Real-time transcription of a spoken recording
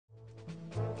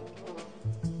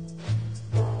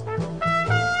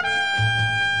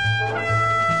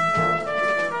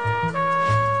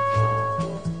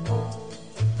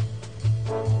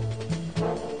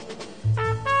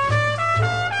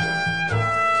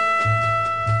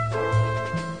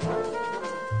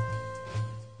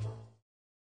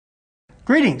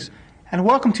Greetings, and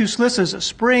welcome to SLIS's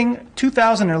Spring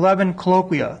 2011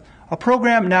 Colloquia, a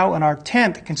program now in our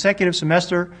 10th consecutive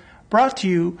semester, brought to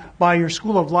you by your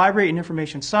School of Library and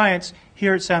Information Science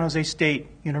here at San Jose State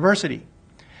University.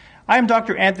 I am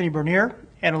Dr. Anthony Bernier,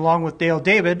 and along with Dale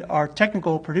David, our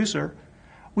technical producer,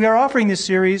 we are offering this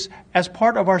series as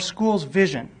part of our school's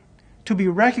vision to be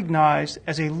recognized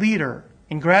as a leader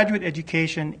in graduate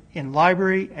education in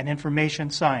library and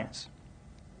information science.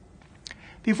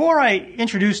 Before I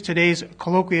introduce today's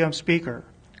colloquium speaker,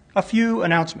 a few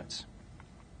announcements.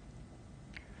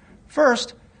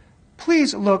 First,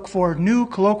 please look for new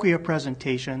colloquia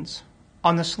presentations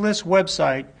on the SLIS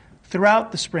website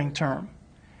throughout the spring term,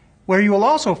 where you will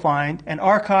also find an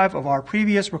archive of our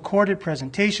previous recorded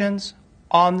presentations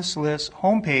on the SLIS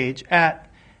homepage at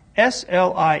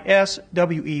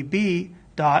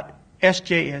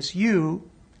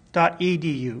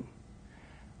slisweb.sjsu.edu.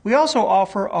 We also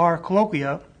offer our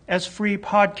colloquia as free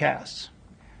podcasts.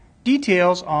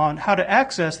 Details on how to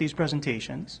access these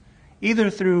presentations, either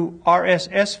through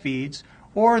RSS feeds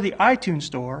or the iTunes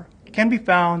Store, can be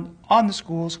found on the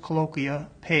school's colloquia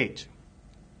page.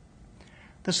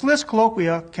 The SLIS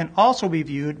colloquia can also be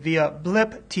viewed via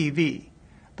Blip TV,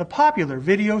 the popular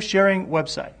video sharing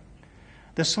website.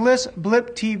 The SLIS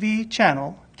Blip TV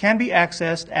channel can be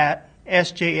accessed at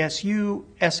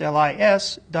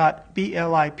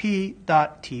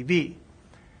sjsuslis.blip.tv.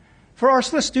 For our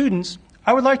SLIS students,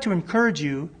 I would like to encourage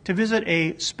you to visit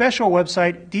a special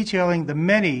website detailing the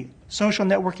many social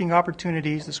networking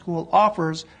opportunities the school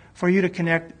offers for you to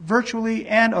connect virtually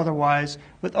and otherwise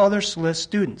with other SLIS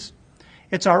students.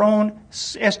 It's our own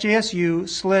SJSU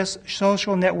SLIS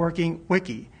Social Networking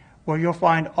Wiki, where you'll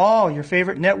find all your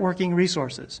favorite networking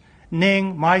resources: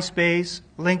 Ning, MySpace,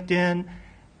 LinkedIn,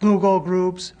 Google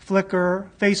Groups, Flickr,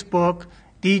 Facebook,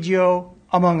 DGO,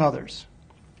 among others.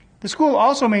 The school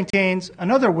also maintains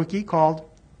another wiki called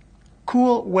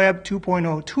Cool Web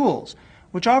 2.0 Tools,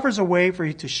 which offers a way for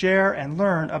you to share and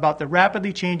learn about the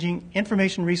rapidly changing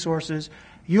information resources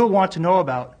you'll want to know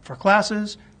about for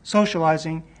classes,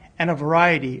 socializing, and a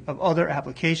variety of other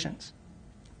applications.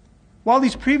 While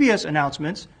these previous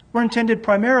announcements were intended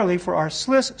primarily for our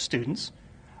SLIS students,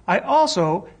 I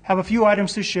also have a few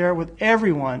items to share with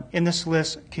everyone in the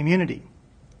SLIS community.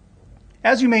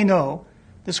 As you may know,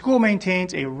 the school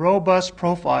maintains a robust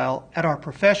profile at our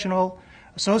professional,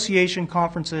 association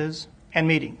conferences, and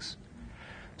meetings.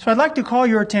 So I'd like to call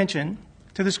your attention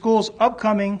to the school's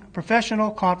upcoming professional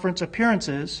conference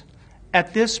appearances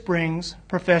at this spring's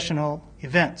professional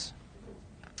events.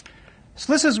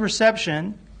 SLIS's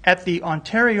reception at the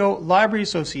Ontario Library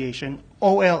Association,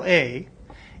 OLA,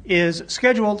 is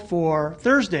scheduled for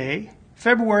Thursday,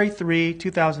 February 3,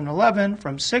 2011,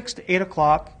 from 6 to 8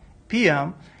 o'clock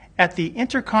p.m. at the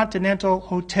Intercontinental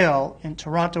Hotel in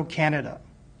Toronto, Canada.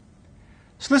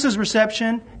 SLIS's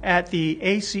reception at the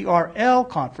ACRL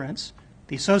Conference,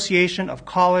 the Association of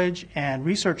College and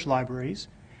Research Libraries,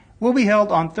 will be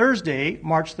held on Thursday,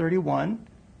 March 31,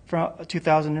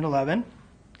 2011,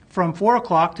 from 4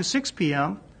 o'clock to 6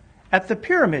 p.m. at the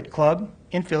Pyramid Club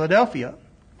in Philadelphia.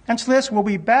 And SLIS will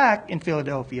be back in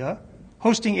Philadelphia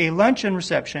hosting a luncheon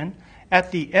reception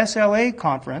at the SLA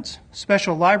Conference,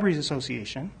 Special Libraries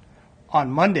Association,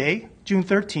 on Monday, June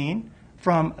 13,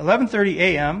 from 11:30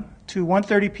 a.m. to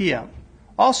 1:30 p.m.,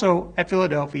 also at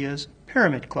Philadelphia's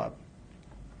Pyramid Club.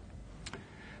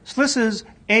 SLIS's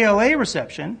ALA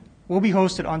reception will be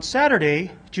hosted on Saturday,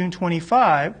 June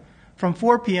 25, from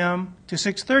 4 p.m. to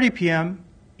 6:30 p.m.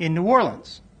 in New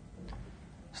Orleans.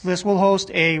 SLIS will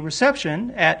host a reception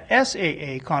at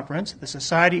SAA Conference, the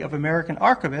Society of American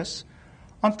Archivists,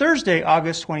 on Thursday,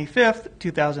 August 25th,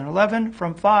 2011,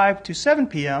 from 5 to 7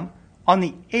 p.m. on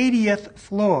the 80th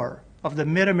floor of the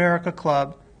Mid-America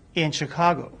Club in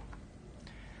Chicago.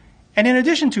 And in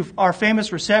addition to our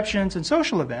famous receptions and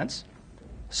social events,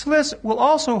 SLIS will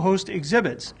also host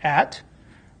exhibits at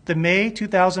the May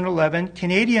 2011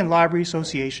 Canadian Library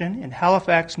Association in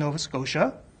Halifax, Nova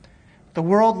Scotia, the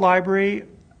World Library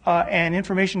and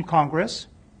Information Congress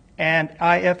and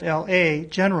IFLA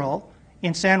General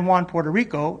in San Juan, Puerto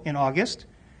Rico in August,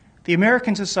 the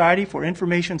American Society for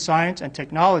Information Science and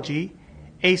Technology,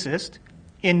 ASIST,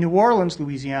 in New Orleans,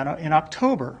 Louisiana in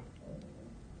October.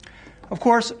 Of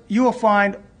course, you will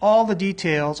find all the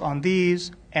details on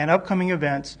these and upcoming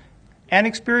events and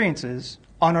experiences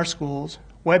on our school's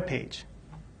webpage.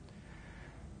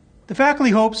 The faculty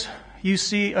hopes to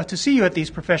see you at these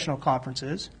professional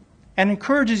conferences and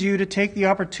encourages you to take the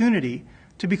opportunity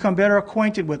to become better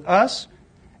acquainted with us,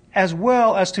 as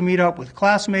well as to meet up with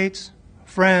classmates,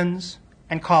 friends,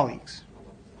 and colleagues.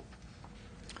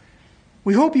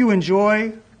 We hope you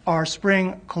enjoy our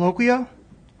spring colloquia,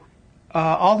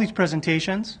 all these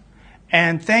presentations,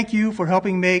 and thank you for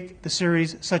helping make the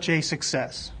series such a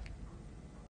success.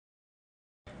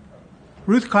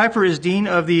 Ruth Kifer is Dean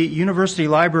of the University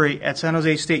Library at San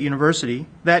Jose State University,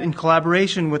 that in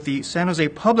collaboration with the San Jose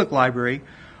Public Library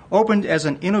opened as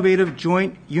an innovative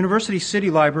joint University City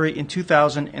Library in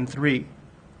 2003.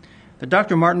 The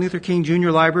Dr. Martin Luther King Jr.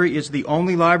 Library is the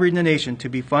only library in the nation to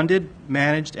be funded,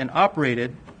 managed, and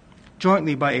operated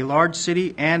jointly by a large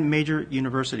city and major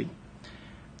university.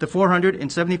 The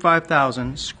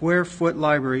 475,000 square foot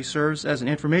library serves as an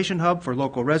information hub for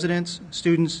local residents,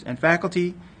 students, and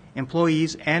faculty,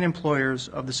 employees, and employers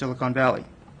of the Silicon Valley.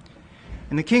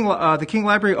 And the King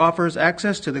Library offers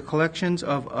access to the collections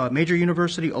of a major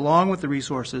university along with the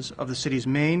resources of the city's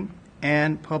main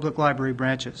and public library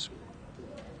branches.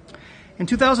 In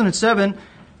 2007,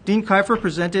 Dean Kifer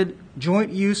presented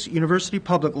Joint Use University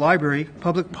Public Library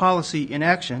Public Policy in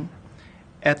Action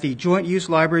at the Joint Use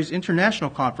Libraries International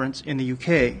Conference in the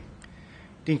UK.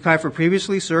 Dean Kifer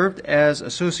previously served as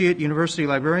Associate University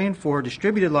Librarian for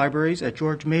Distributed Libraries at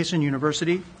George Mason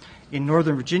University in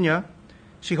Northern Virginia.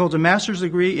 She holds a master's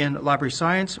degree in library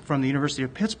science from the University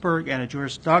of Pittsburgh and a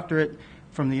Juris Doctorate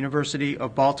from the University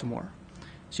of Baltimore.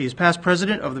 She is past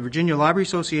president of the Virginia Library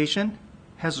Association,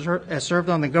 has served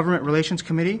on the Government Relations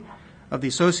Committee of the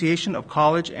Association of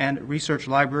College and Research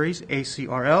Libraries,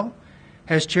 ACRL,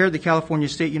 has chaired the California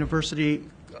State University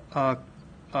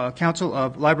Council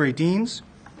of Library Deans,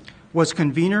 was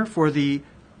convener for the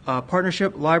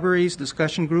Partnership Libraries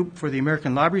Discussion Group for the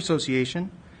American Library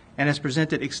Association, and has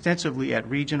presented extensively at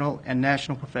regional and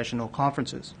national professional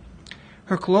conferences.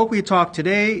 Her colloquia talk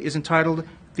today is entitled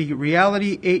The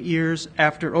Reality 8 Years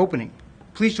After Opening.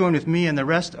 Please join with me and the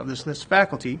rest of the SLIS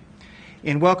faculty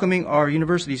in welcoming our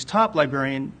university's top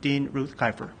librarian, Dean Ruth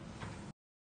Kifer.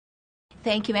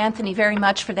 Thank you, Anthony, very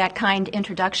much for that kind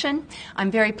introduction.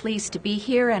 I'm very pleased to be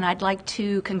here, and I'd like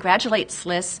to congratulate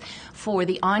SLIS for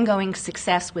the ongoing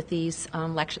success with this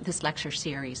lecture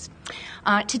series.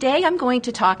 Today I'm going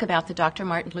to talk about the Dr.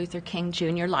 Martin Luther King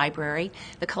Jr. Library,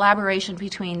 the collaboration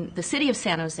between the City of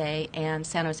San Jose and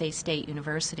San Jose State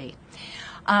University.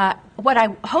 What I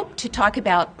hope to talk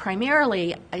about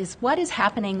primarily is what is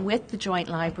happening with the Joint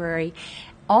Library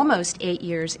almost 8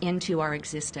 years into our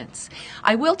existence.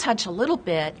 I will touch a little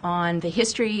bit on the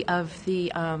history of the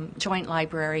Joint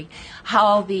Library,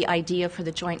 how the idea for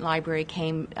the Joint Library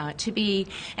came to be,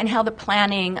 and how the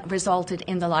planning resulted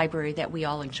in the library that we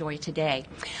all enjoy today.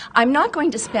 I'm not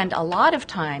going to spend a lot of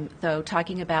time, though,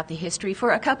 talking about the history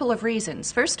for a couple of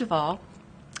reasons. First of all,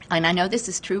 and I know this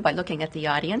is true by looking at the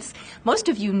audience, most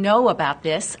of you know about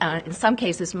this, in some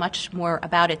cases much more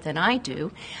about it than I do.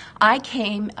 I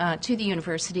came to the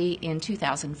university in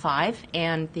 2005,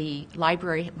 and the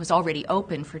library was already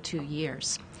open for 2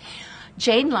 years.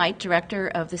 Jane Light, director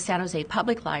of the San Jose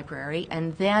Public Library,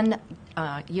 and then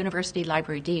University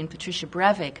Library Dean Patricia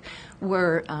Breivik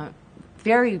were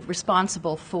very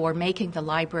responsible for making the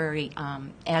library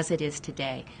as it is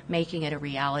today, making it a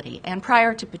reality. And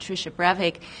prior to Patricia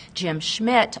Breivik, Jim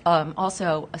Schmidt,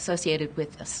 also associated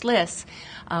with SLIS,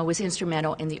 was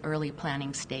instrumental in the early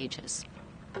planning stages.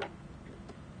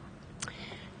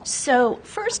 So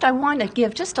first I want to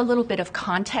give just a little bit of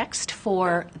context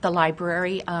for the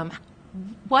library.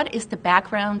 What is the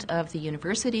background of the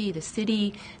university, the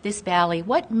city, this valley?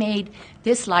 What made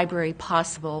this library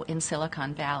possible in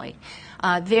Silicon Valley?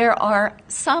 There are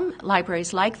some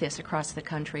libraries like this across the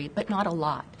country, but not a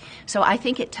lot. So I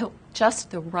think it took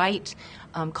just the right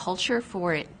culture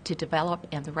for it to develop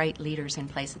and the right leaders in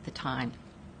place at the time.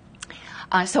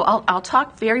 So I'll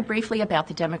talk very briefly about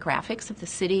the demographics of the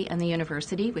city and the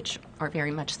university, which are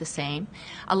very much the same,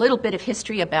 a little bit of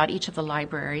history about each of the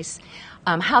libraries,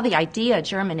 how the idea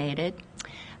germinated,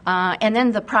 and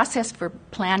then the process for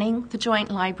planning the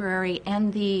joint library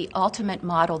and the ultimate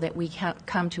model that we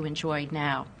come to enjoy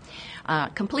now,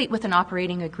 complete with an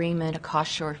operating agreement, a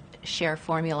cost share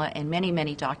formula, and many,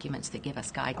 many documents that give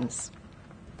us guidance.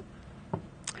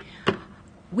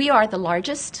 We are the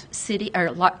largest city, or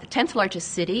 10th largest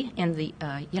city in the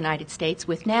United States,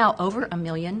 with now over 1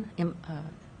 million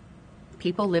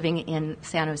people living in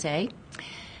San Jose.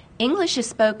 English is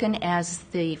spoken as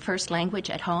the first language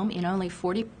at home in only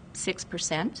 46%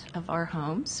 of our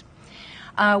homes.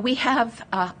 We have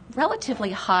a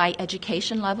relatively high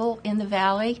education level in the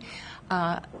valley.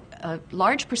 A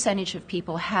large percentage of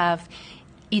people have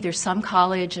either some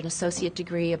college, an associate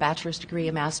degree, a bachelor's degree,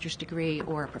 a master's degree,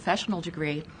 or a professional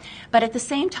degree. But at the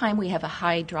same time, we have a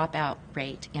high dropout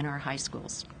rate in our high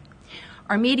schools.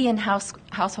 Our median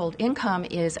household income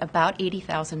is about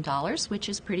 $80,000, which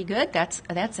is pretty good. That's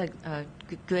a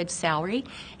good salary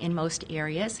in most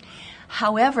areas.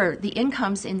 However, the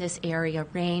incomes in this area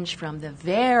range from the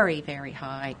very, very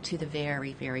high to the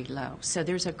very, very low. So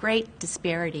there's a great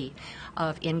disparity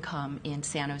of income in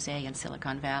San Jose and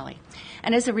Silicon Valley.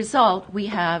 And as a result, we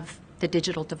have the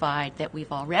digital divide that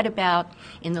we've all read about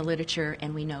in the literature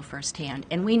and we know firsthand.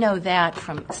 And we know that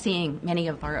from seeing many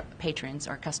of our patrons,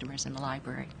 our customers in the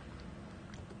library.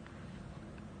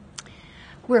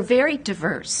 We're very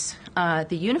diverse. The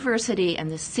university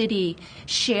and the city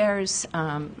shares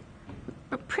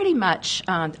pretty much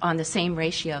on the same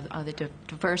ratio of the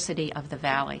diversity of the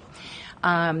valley.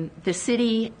 The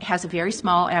city has a very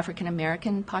small African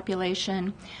American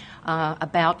population,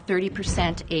 about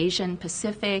 30% Asian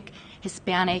Pacific,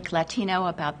 Hispanic, Latino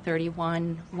about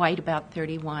 31, white about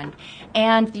 31.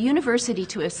 And the university,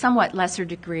 to a somewhat lesser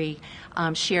degree,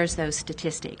 shares those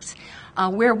statistics.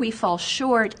 Where we fall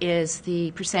short is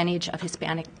the percentage of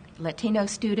Hispanic Latino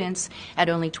students at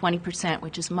only 20%,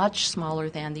 which is much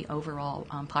smaller than the overall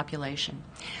population.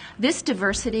 This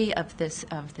diversity of the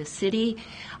city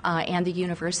and the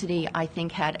university, I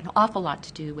think, had an awful lot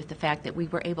to do with the fact that we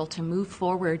were able to move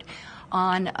forward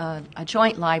on a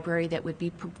joint library that would be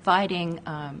providing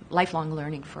lifelong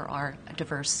learning for our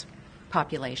diverse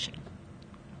population.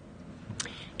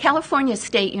 California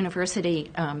State University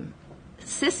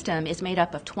system is made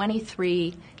up of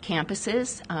 23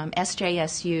 campuses.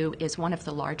 SJSU is one of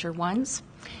the larger ones.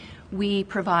 We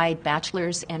provide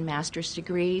bachelor's and master's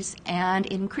degrees and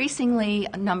increasingly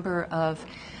a number of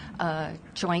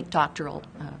joint doctoral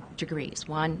degrees,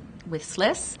 one with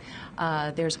SLIS.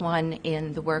 There's one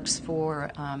in the works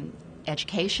for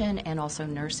education and also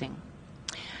nursing.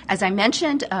 As I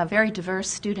mentioned, a very diverse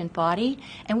student body,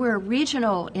 and we're a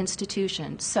regional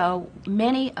institution, so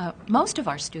most of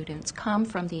our students come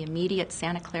from the immediate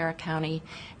Santa Clara County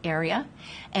area,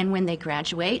 and when they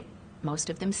graduate, most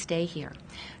of them stay here.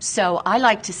 So I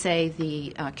like to say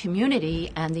the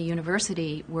community and the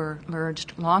university were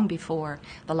merged long before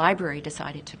the library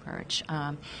decided to merge.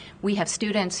 We have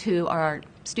students who are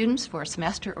students for a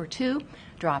semester or two,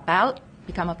 drop out,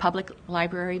 become a public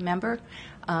library member,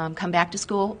 come back to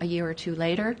school a year or two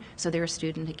later, so they're a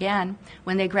student again.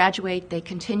 When they graduate, they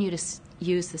continue to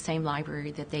use the same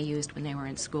library that they used when they were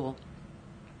in school.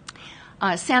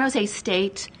 San Jose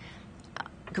State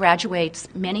graduates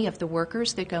many of the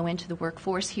workers that go into the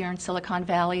workforce here in Silicon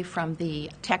Valley, from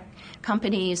the tech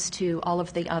companies to all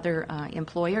of the other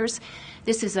employers.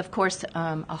 This is, of course,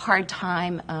 a hard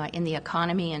time in the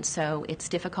economy, and so it's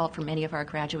difficult for many of our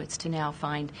graduates to now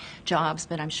find jobs,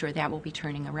 but I'm sure that will be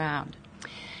turning around.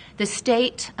 The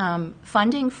state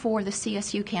funding for the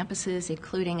CSU campuses,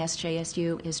 including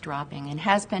SJSU, is dropping and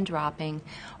has been dropping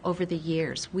over the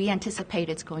years. We anticipate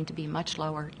it's going to be much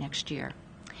lower next year.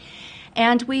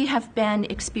 And we have been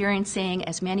experiencing,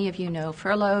 as many of you know,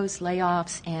 furloughs,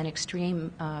 layoffs, and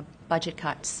extreme budget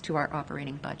cuts to our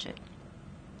operating budget.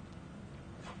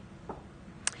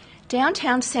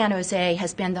 Downtown San Jose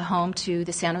has been the home to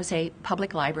the San Jose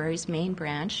Public Library's main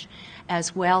branch,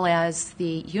 as well as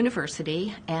the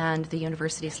university and the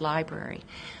university's library.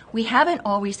 We haven't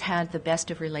always had the best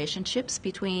of relationships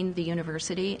between the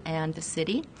university and the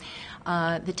city.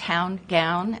 The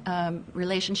town-gown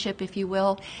relationship, if you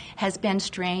will, has been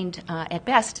strained at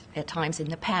best at times in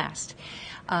the past.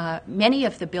 Many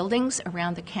of the buildings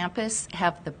around the campus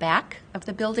have the back of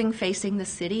the building facing the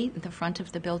city, the front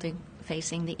of the building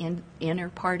facing the inner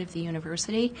part of the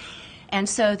university. And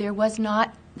so there was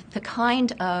not the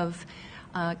kind of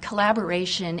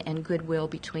collaboration and goodwill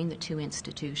between the two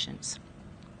institutions.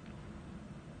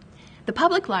 The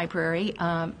public library,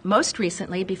 most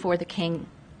recently before the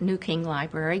New King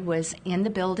Library, was in the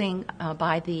building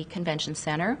by the Convention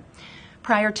Center.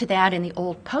 Prior to that, in the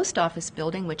old post office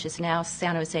building, which is now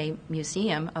San Jose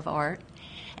Museum of Art,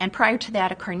 and prior to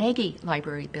that, a Carnegie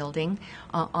Library building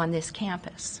on this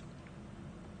campus.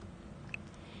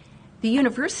 The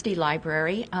university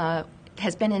library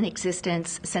has been in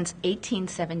existence since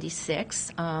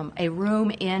 1876, a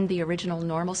room in the original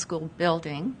normal school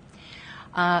building.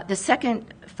 The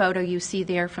second photo you see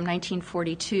there from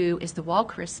 1942 is the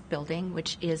Walchrist building,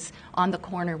 which is on the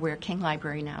corner where King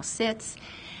Library now sits.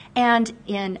 And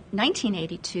in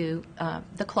 1982,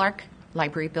 the Clark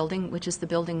Library building, which is the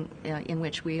building in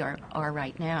which we are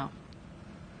right now.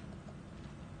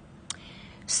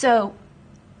 So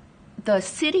The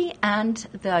city and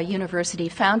the university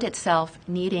found itself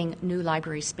needing new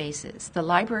library spaces. The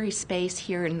library space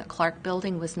here in the Clark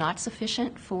building was not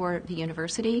sufficient for the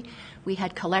university. We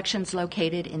had collections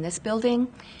located in this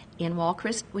building, in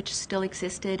Walchrist, which still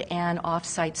existed, and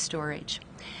off-site storage.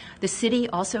 The city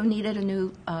also needed a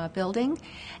new building,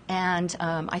 and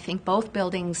I think both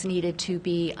buildings needed to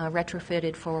be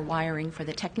retrofitted for wiring for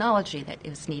the technology that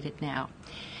is needed now.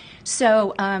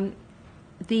 So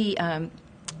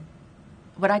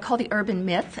what I call the urban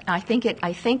myth, I think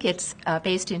it's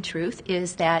based in truth,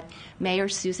 is that Mayor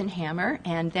Susan Hammer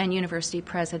and then University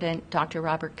President Dr.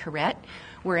 Robert Corrett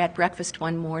were at breakfast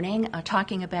one morning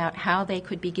talking about how they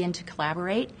could begin to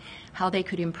collaborate, how they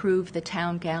could improve the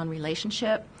town-gown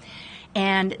relationship,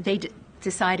 and they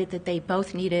decided that they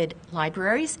both needed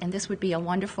libraries, and this would be a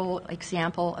wonderful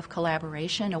example of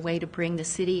collaboration, a way to bring the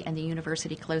city and the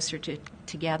university closer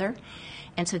together.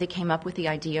 And so they came up with the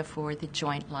idea for the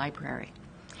joint library.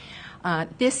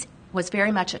 This was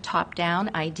very much a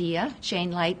top-down idea.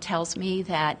 Jane Light tells me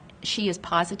that she is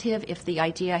positive if the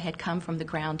idea had come from the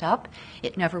ground up,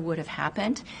 it never would have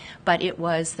happened. But it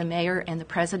was the mayor and the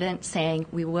president saying,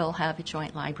 we will have a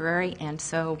joint library, and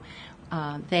so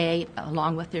they,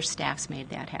 along with their staffs, made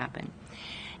that happen.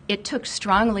 It took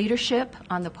strong leadership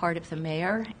on the part of the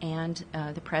mayor and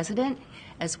the president,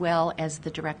 as well as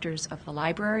the directors of the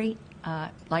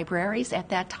libraries at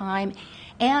that time,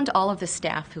 and all of the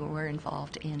staff who were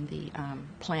involved in the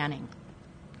planning.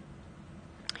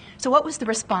 So what was the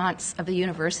response of the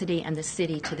university and the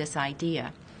city to this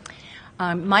idea?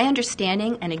 My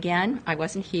understanding, and again, I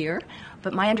wasn't here,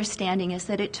 but my understanding is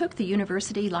that it took the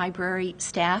university library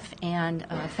staff and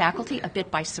faculty a bit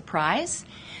by surprise.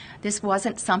 This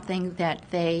wasn't something that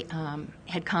they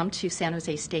had come to San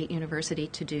Jose State University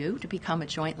to do, to become a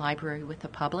joint library with the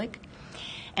public.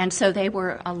 And so they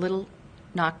were a little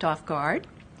knocked off guard.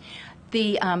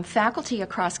 The faculty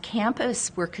across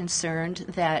campus were concerned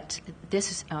that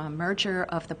this merger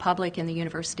of the public and the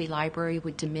university library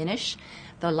would diminish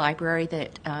the library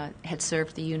that had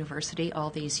served the university all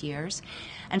these years.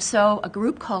 And so a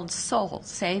group called SOUL,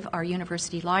 Save Our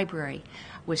University Library,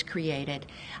 was created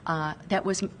that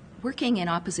was working in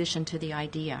opposition to the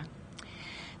idea.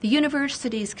 The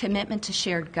university's commitment to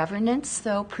shared governance,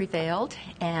 though, prevailed,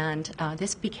 and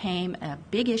this became a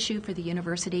big issue for the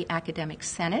University Academic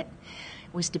Senate.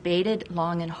 It was debated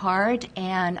long and hard,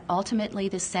 and ultimately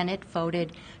the Senate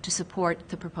voted to support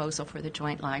the proposal for the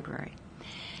joint library.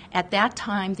 At that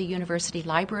time, the University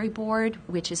Library Board,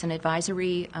 which is an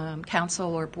advisory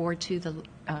council or board to the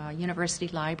University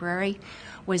Library,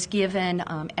 was given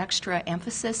extra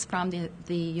emphasis from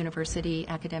the University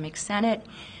Academic Senate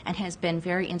and has been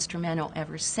very instrumental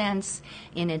ever since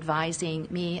in advising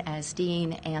me as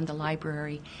dean and the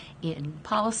library in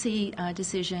policy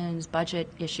decisions,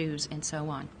 budget issues, and so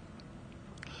on.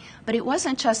 But it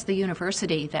wasn't just the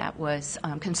university that was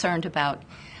concerned about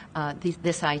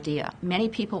this idea. Many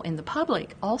people in the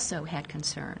public also had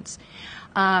concerns.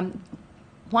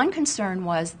 One concern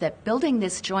was that building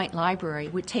this joint library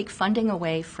would take funding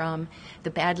away from the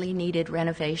badly needed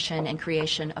renovation and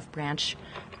creation of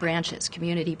branches,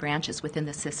 community branches within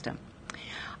the system.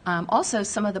 Also,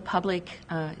 some of the public,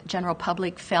 general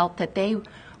public, felt that they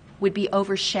would be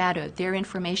overshadowed. Their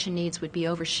information needs would be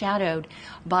overshadowed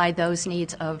by those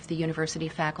needs of the university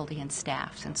faculty and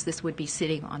staff, since this would be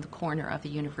sitting on the corner of the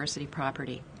university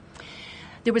property.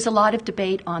 There was a lot of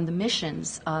debate on the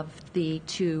missions of the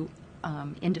two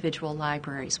individual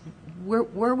libraries.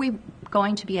 Were we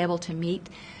going to be able to meet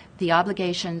the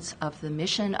obligations of the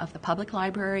mission of the public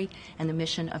library and the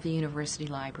mission of the university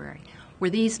library? Were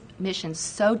these missions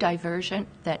so divergent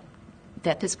that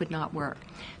this would not work?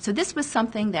 So this was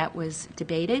something that was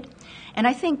debated. And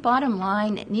I think bottom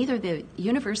line, neither the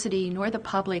university nor the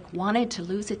public wanted to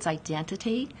lose its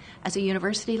identity as a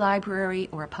university library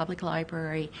or a public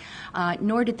library,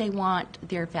 nor did they want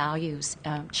their values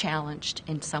challenged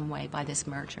in some way by this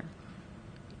merger.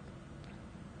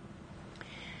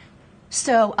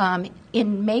 So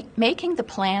in making the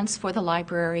plans for the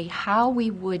library, how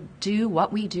we would do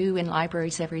what we do in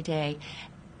libraries every day,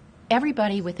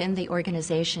 everybody within the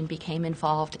organization became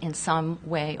involved in some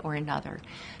way or another.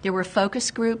 There were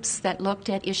focus groups that looked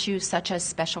at issues such as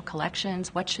special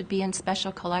collections, what should be in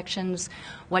special collections,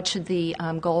 what should the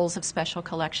goals of special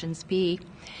collections be.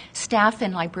 Staff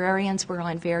and librarians were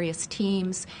on various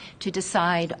teams to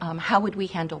decide how would we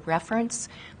handle reference.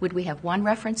 Would we have one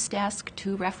reference desk,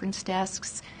 two reference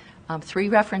desks, three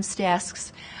reference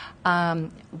desks?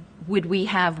 Would we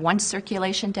have one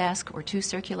circulation desk or two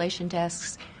circulation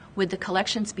desks? Would the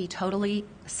collections be totally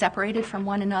separated from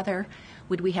one another?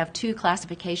 Would we have two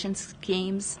classification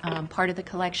schemes, part of the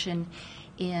collection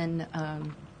in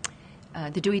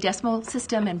the Dewey Decimal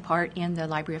System and part in the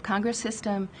Library of Congress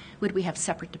system? Would we have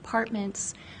separate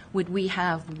departments? Would we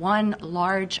have one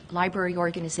large library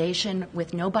organization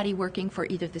with nobody working for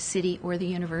either the city or the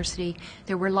university?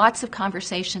 There were lots of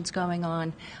conversations going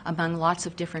on among lots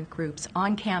of different groups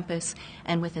on campus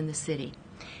and within the city.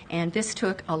 And this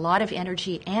took a lot of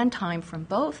energy and time from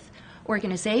both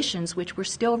organizations, which were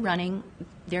still running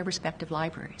their respective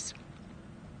libraries.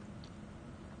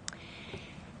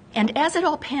 And as it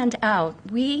all panned out,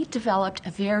 we developed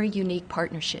a very unique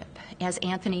partnership. As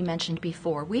Anthony mentioned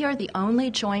before, we are the only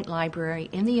joint library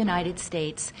in the United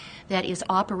States that is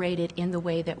operated in the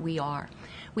way that we are.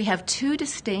 We have two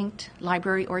distinct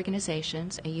library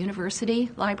organizations, a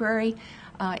university library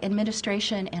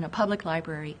administration and a public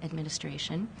library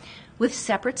administration, with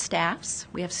separate staffs.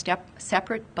 We have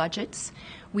separate budgets.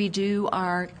 We do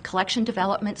our collection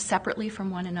development separately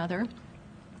from one another,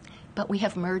 but we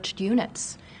have merged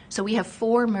units. So we have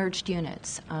 4 merged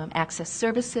units, access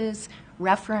services,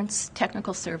 reference,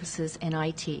 technical services, and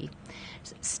IT.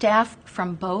 Staff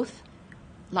from both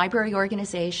library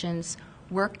organizations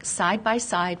work side by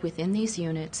side within these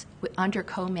units under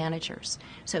co-managers.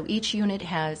 So each unit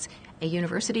has a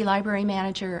university library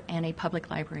manager and a public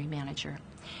library manager.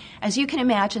 As you can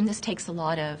imagine, this takes a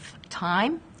lot of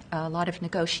time, a lot of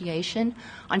negotiation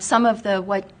on some of the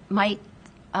what might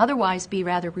otherwise be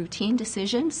rather routine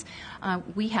decisions.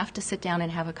 We have to sit down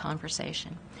and have a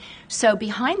conversation. So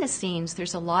behind the scenes,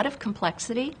 there's a lot of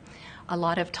complexity, a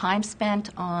lot of time spent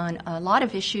on a lot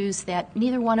of issues that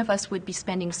neither one of us would be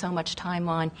spending so much time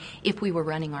on if we were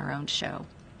running our own show.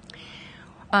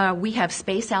 We have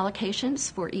space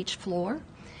allocations for each floor.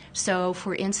 So,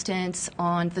 for instance,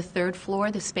 on the 3rd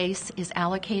floor, the space is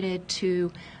allocated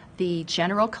to the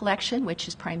general collection, which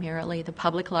is primarily the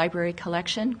public library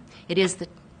collection. It is the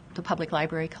public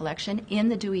library collection in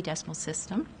the Dewey Decimal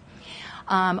System.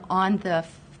 On the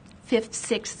 5th,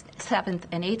 6th, 7th,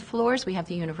 and 8th floors, we have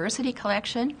the university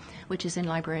collection, which is in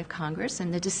Library of Congress.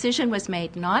 And the decision was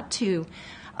made not to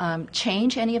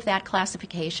change any of that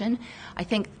classification. I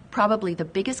think probably the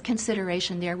biggest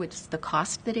consideration there was the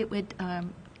cost that it would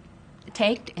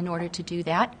take in order to do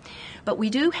that. But we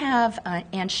do have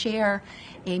and share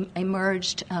a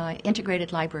merged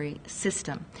integrated library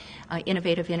system,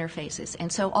 innovative interfaces.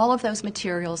 And so all of those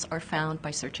materials are found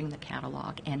by searching the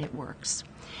catalog, and it works.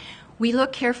 We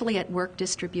look carefully at work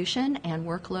distribution and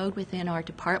workload within our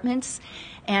departments,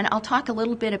 and I'll talk a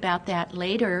little bit about that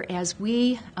later as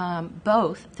we,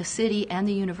 both the city and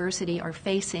the university, are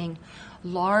facing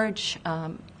large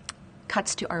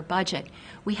cuts to our budget.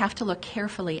 We have to look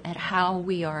carefully at how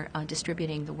we are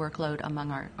distributing the workload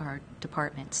among our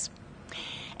departments.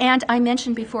 And I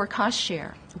mentioned before cost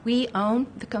share. We own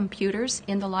the computers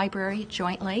in the library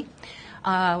jointly.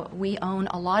 We own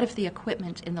a lot of the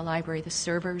equipment in the library, the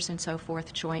servers and so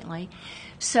forth, jointly.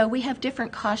 So we have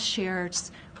different cost shares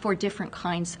for different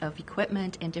kinds of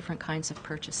equipment and different kinds of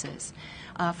purchases.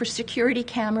 For security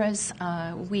cameras,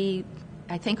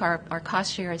 I think our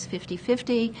cost share is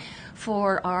 50-50.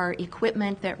 For our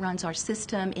equipment that runs our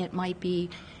system, it might be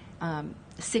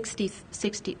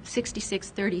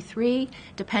 66-33,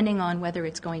 depending on whether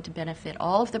it's going to benefit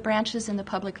all of the branches in the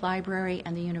public library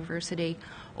and the university,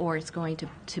 or it's going to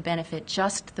benefit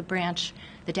just the branch,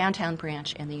 the downtown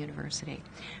branch and the university.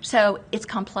 So it's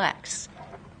complex.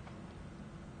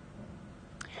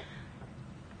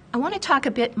 I want to talk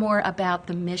a bit more about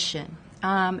the mission.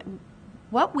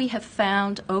 What we have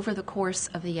found over the course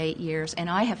of the 8 years, and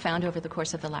I have found over the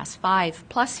course of the last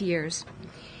 5+ years,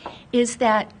 is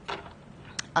that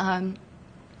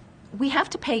we have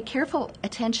to pay careful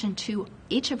attention to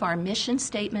each of our mission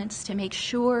statements to make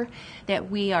sure that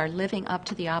we are living up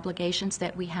to the obligations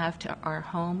that we have to our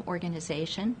home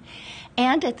organization,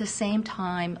 and at the same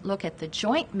time look at the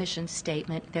joint mission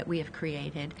statement that we have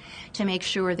created to make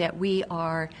sure that we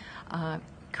are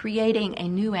creating a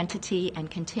new entity and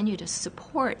continue to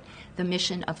support the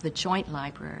mission of the joint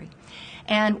library.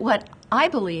 And what I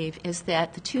believe is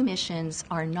that the two missions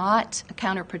are not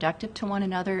counterproductive to one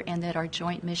another, and that our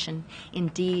joint mission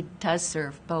indeed does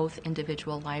serve both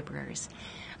individual libraries.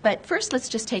 But first, let's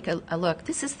just take a look.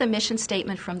 This is the mission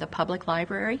statement from the public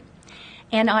library,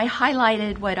 and I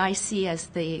highlighted what I see as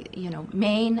the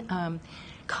main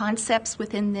concepts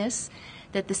within this.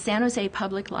 That the San Jose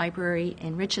Public Library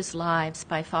enriches lives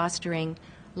by fostering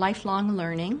lifelong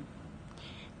learning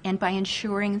and by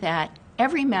ensuring that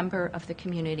every member of the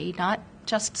community, not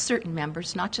just certain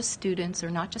members, not just students or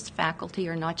not just faculty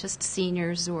or not just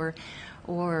seniors or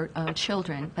or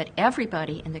children, but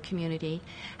everybody in the community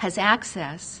has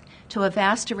access to a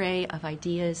vast array of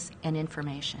ideas and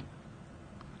information.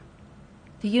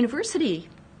 The university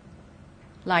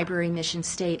library mission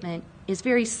statement is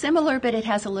very similar, but it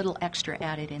has a little extra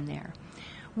added in there.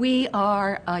 We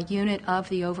are a unit of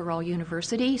the overall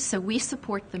university, so we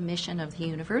support the mission of the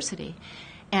university.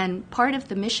 And part of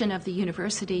the mission of the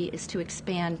university is to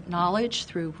expand knowledge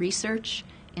through research,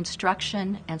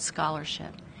 instruction, and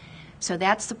scholarship. So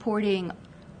that's supporting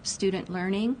student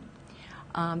learning,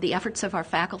 the efforts of our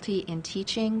faculty in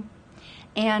teaching,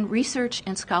 and research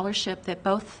and scholarship that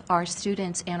both our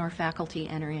students and our faculty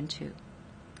enter into.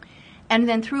 And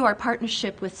then through our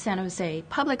partnership with San Jose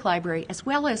Public Library, as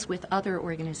well as with other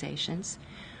organizations,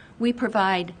 we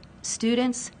provide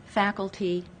students,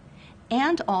 faculty,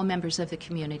 and all members of the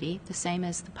community, the same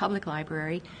as the public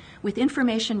library, with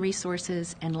information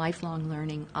resources and lifelong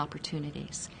learning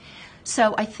opportunities.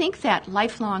 So I think that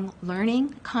lifelong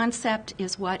learning concept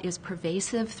is what is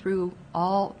pervasive through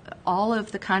all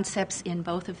of the concepts in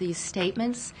both of these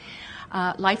statements.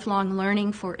 Lifelong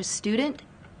learning for a student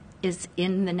is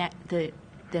in the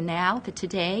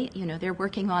today. You know, they're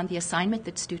working on the assignment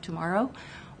that's due tomorrow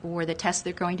or the test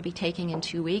they're going to be taking in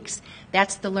 2 weeks.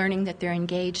 That's the learning that they're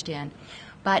engaged in.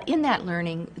 But in that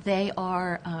learning, they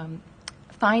are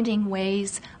finding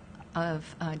ways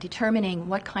of determining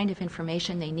what kind of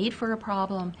information they need for a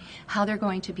problem, how they're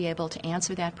going to be able to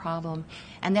answer that problem,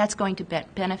 and that's going to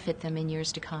benefit them in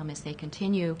years to come as they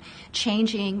continue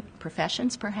changing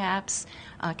professions, perhaps,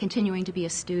 continuing to be a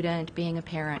student, being a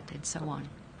parent, and so on.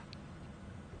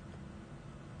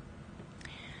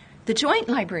 The Joint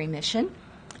Library Mission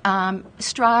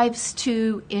strives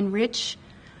to enrich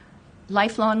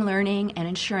lifelong learning and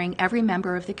ensuring every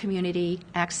member of the community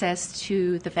access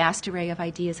to the vast array of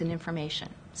ideas and information,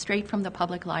 straight from the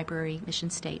public library mission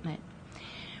statement.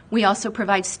 We also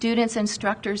provide students,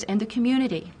 instructors, and the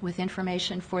community with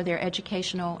information for their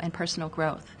educational and personal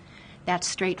growth. That's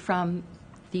straight from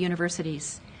the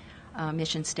university's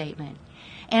mission statement.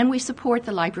 And we support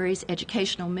the library's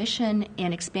educational mission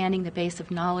in expanding the base of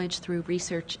knowledge through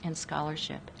research and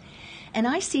scholarship. And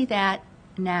I see that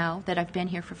now that I've been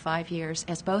here for 5 years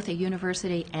as both a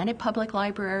university and a public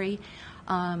library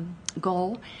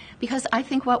goal, because I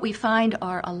think what we find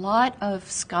are a lot of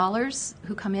scholars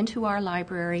who come into our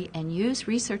library and use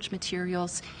research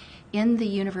materials in the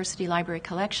university library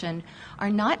collection are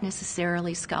not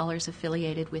necessarily scholars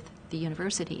affiliated with the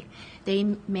university. They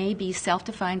may be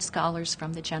self-defined scholars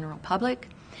from the general public.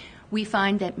 We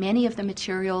find that many of the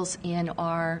materials in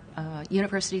our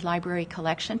university library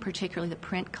collection, particularly the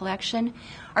print collection,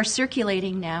 are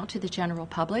circulating now to the general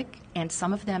public, and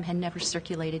some of them had never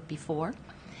circulated before.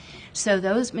 So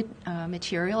those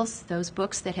materials, those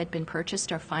books that had been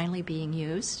purchased, are finally being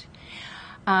used.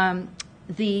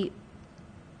 The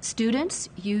students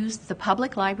use the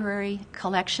public library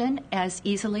collection as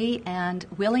easily and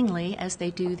willingly as they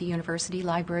do the university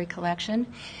library collection.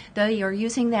 They are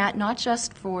using that not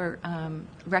just for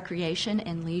recreation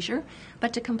and leisure,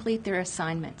 but to complete their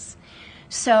assignments.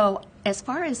 So as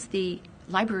far as the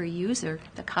library user,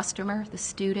 the customer, the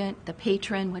student, the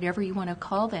patron, whatever you want to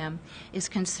call them, is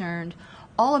concerned,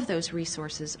 all of those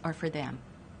resources are for them,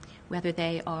 whether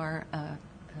they are a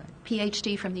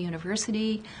PhD from the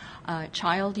university, a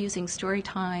child using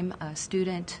Storytime, a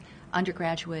student,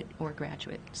 undergraduate, or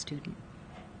graduate student.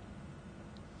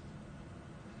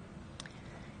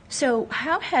 So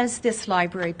how has this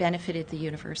library benefited the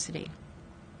university?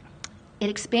 It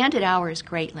expanded hours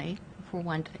greatly, for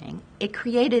one thing. It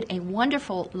created a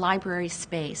wonderful library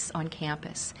space on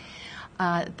campus.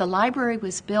 The library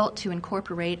was built to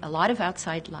incorporate a lot of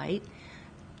outside light,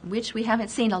 which we haven't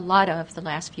seen a lot of the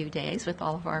last few days with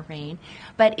all of our rain,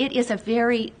 but it is a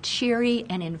very cheery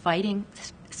and inviting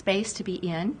space to be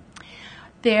in.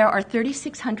 There are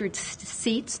 3,600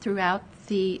 seats throughout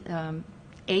the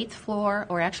 8th floor,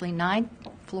 or actually 9th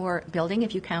floor building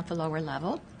if you count the lower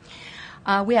level.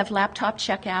 We have laptop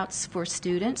checkouts for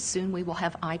students. Soon we will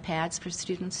have iPads for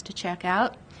students to check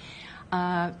out.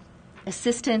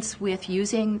 Assistance with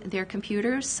using their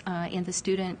computers in the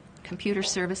Student Computer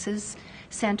Services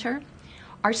Center.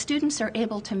 Our students are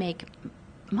able to make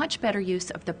much better use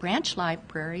of the branch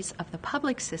libraries of the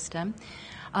public system.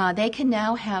 They can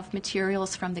now have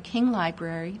materials from the King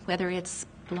Library, whether it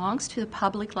belongs to the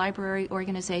public library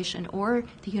organization or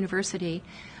the university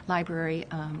library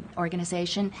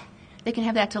organization. They can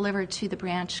have that delivered to the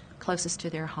branch closest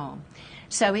to their home.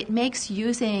 So it makes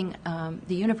using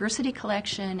the university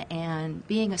collection and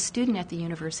being a student at the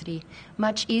university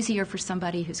much easier for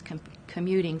somebody who's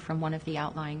commuting from one of the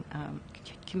outlying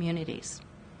communities.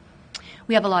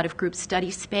 We have a lot of group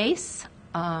study space.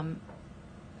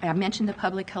 I mentioned the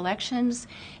public collections.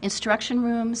 Instruction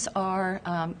rooms are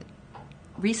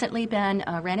recently been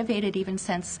renovated even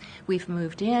since we've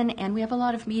moved in, and we have a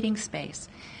lot of meeting space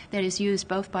that is used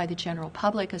both by the general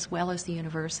public as well as the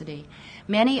university.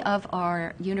 Many of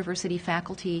our university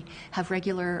faculty have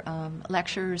regular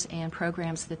lectures and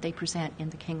programs that they present in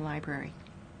the King Library.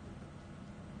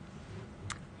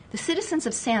 The citizens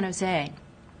of San Jose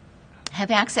have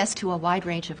access to a wide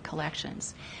range of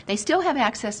collections. They still have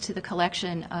access to the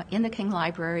collection in the King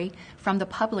Library from the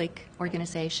public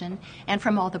organization and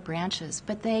from all the branches,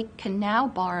 but they can now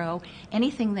borrow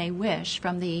anything they wish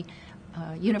from the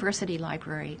university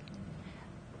library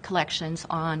collections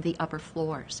on the upper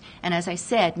floors. And as I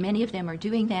said, many of them are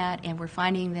doing that, and we're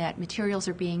finding that materials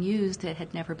are being used that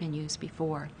had never been used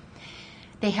before.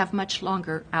 They have much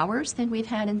longer hours than we've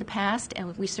had in the past,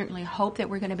 and we certainly hope that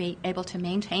we're going to be able to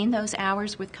maintain those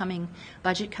hours with coming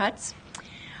budget cuts.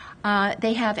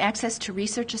 They have access to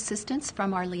research assistance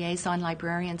from our liaison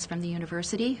librarians from the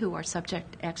university who are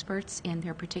subject experts in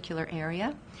their particular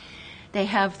area. They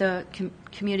have the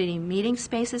community meeting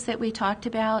spaces that we talked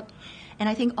about. And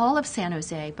I think all of San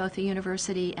Jose, both the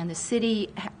university and the city,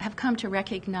 have come to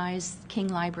recognize King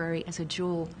Library as a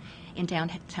jewel in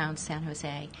downtown San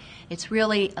Jose. It's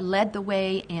really led the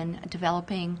way in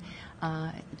developing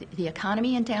the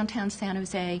economy in downtown San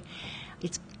Jose.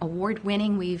 It's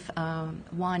award-winning. We've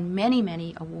won many,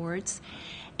 many awards.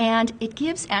 And it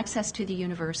gives access to the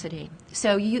university.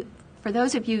 So for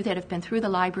those of you that have been through the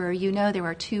library, you know there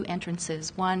are two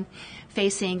entrances, one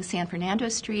facing San Fernando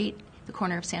Street, the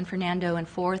corner of San Fernando and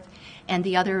 4th, and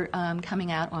the other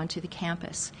coming out onto the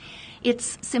campus.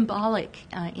 It's symbolic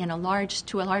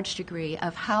to a large degree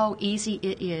of how easy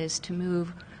it is to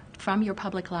move from your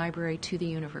public library to the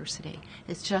university.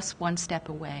 It's just one step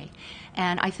away.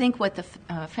 And I think what the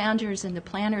founders and the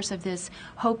planners of this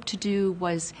hoped to do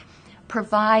was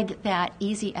provide that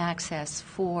easy access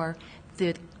for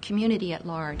the community at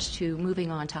large to moving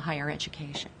on to higher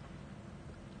education.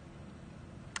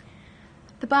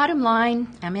 The bottom line,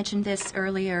 I mentioned this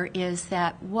earlier, is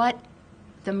that what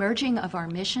the merging of our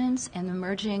missions and the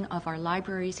merging of our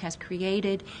libraries has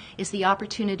created is the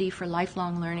opportunity for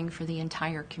lifelong learning for the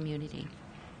entire community.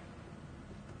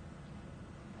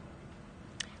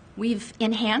 We've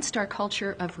enhanced our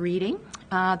culture of reading.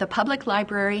 The public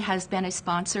library has been a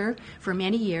sponsor for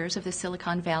many years of the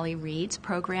Silicon Valley Reads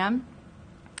program.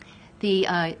 The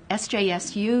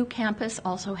SJSU campus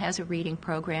also has a reading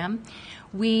program.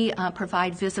 We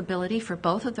provide visibility for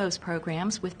both of those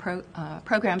programs with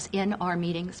programs in our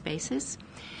meeting spaces.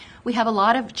 We have a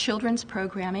lot of children's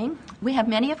programming. We have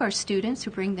many of our students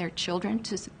who bring their children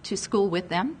to school with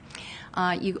them.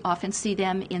 You often see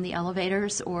them in the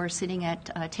elevators or sitting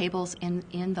at tables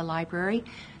in the library.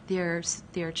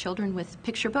 They're children with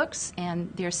picture books,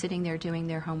 and they're sitting there doing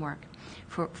their homework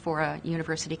for a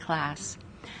university class.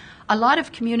 A lot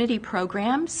of community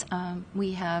programs.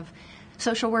 We have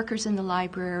social workers in the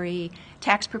library,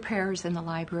 tax preparers in the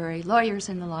library, lawyers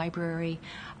in the library,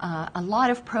 a lot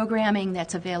of programming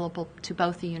that's available to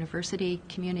both the university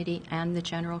community and the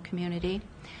general community.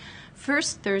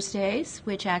 First Thursdays,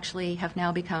 which actually have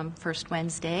now become First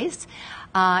Wednesdays,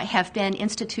 have been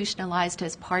institutionalized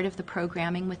as part of the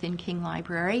programming within King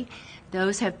Library.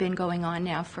 Those have been going on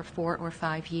now for 4 or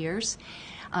 5 years.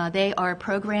 They are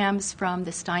programs from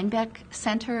the Steinbeck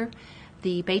Center,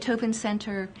 the Beethoven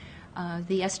Center,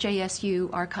 the SJSU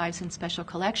Archives and Special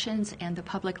Collections, and the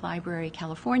Public Library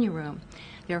California Room.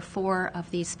 There are 4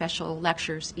 of these special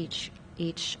lectures each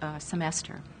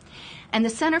semester. And the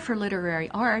Center for Literary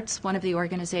Arts, one of the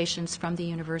organizations from the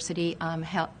university,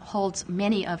 holds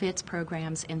many of its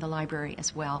programs in the library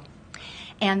as well.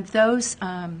 And those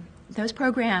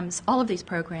programs, all of these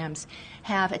programs,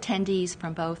 have attendees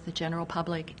from both the general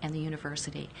public and the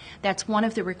university. That's one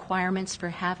of the requirements for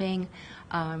having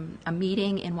a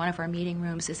meeting in one of our meeting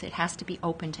rooms, is it has to be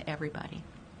open to everybody.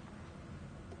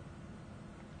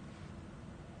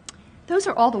 Those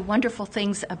are all the wonderful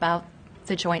things about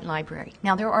the Joint Library.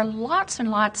 Now, there are lots and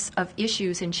lots of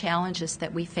issues and challenges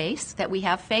that we face, that we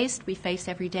have faced, we face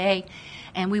every day,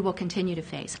 and we will continue to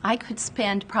face. I could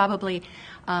spend probably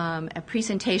a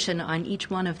presentation on each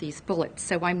one of these bullets,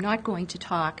 so I'm not going to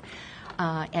talk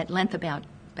at length about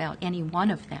any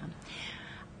one of them.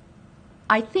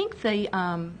 I think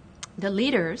the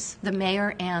leaders, the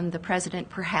mayor and the president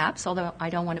perhaps, although I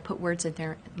don't want to put words in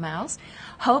their mouths,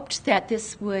 hoped that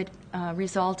this would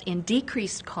result in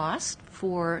decreased cost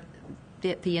for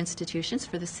the institutions,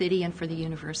 for the city and for the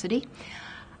university.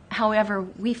 However,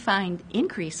 we find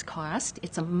increased cost.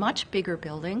 It's a much bigger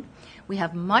building. We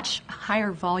have much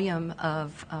higher volume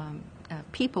of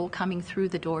people coming through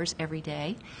the doors every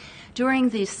day. During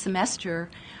the semester,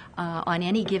 on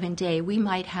any given day, we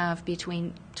might have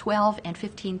between 12 and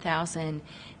 15,000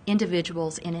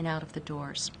 individuals in and out of the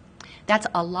doors. That's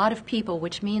a lot of people,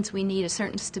 which means we need a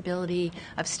certain stability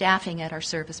of staffing at our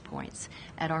service points,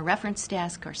 at our reference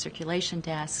desk, our circulation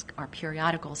desk, our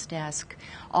periodicals desk,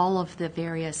 all of the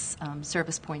various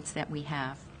service points that we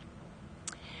have.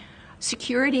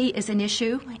 Security is an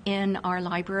issue in our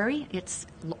library. It's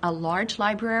a large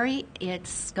library.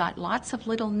 It's got lots of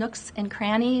little nooks and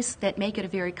crannies that make it a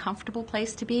very comfortable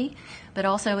place to be, but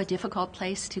also a difficult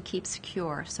place to keep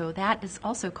secure. So that is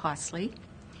also costly.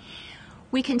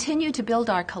 We continue to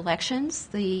build our collections.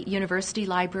 The university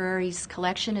library's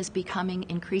collection is becoming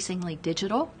increasingly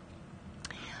digital.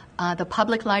 The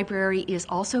public library is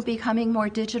also becoming more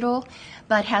digital,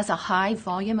 but has a high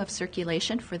volume of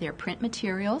circulation for their print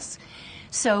materials.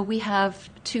 So we have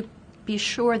to be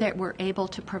sure that we're able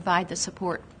to provide the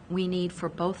support we need for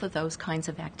both of those kinds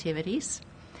of activities.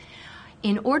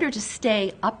 In order to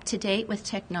stay up to date with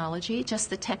technology, just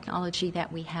the technology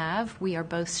that we have, we are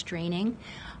both straining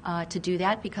to do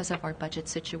that because of our budget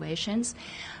situations.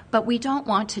 But we don't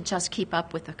want to just keep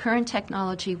up with the current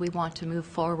technology. We want to move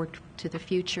forward to the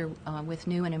future with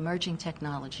new and emerging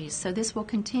technologies. So this will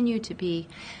continue to be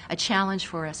a challenge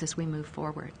for us as we move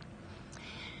forward.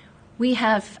 We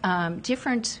have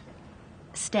different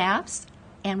staffs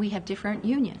and we have different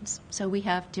unions. So we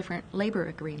have different labor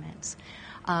agreements,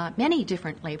 many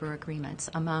different labor agreements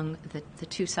among the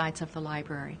two sides of the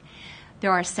library.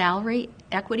 There are salary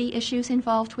equity issues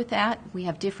involved with that. We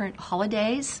have different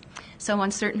holidays. So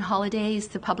on certain holidays,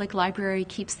 the public library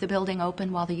keeps the building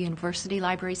open while the university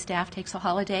library staff takes a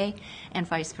holiday, and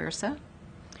vice versa.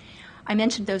 I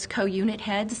mentioned those co-unit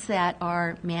heads that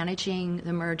are managing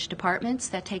the merged departments.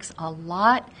 That takes a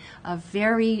lot of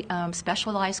very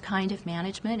specialized kind of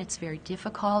management. It's very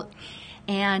difficult,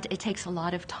 and it takes a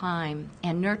lot of time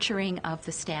and nurturing of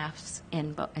the staffs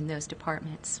in those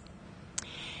departments.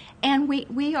 And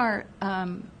we are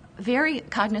very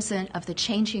cognizant of the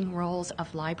changing roles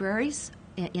of libraries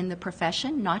in the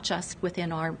profession, not just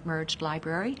within our merged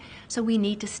library. So we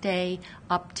need to stay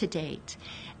up to date.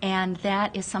 And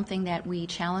that is something that we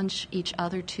challenge each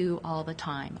other to all the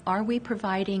time. Are we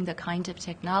providing the kind of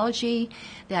technology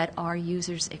that our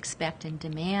users expect and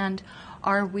demand?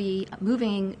 Are we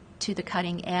moving to the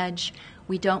cutting edge?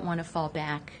 We don't want to fall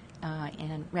back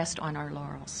and rest on our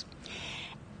laurels.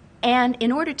 And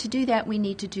in order to do that, we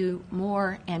need to do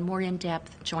more and more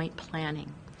in-depth joint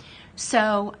planning.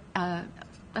 So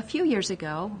a few years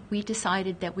ago, we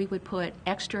decided that we would put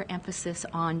extra emphasis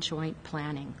on joint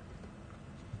planning.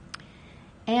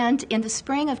 And in the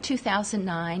spring of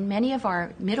 2009, many of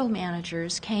our middle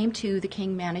managers came to the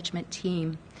King management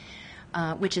team,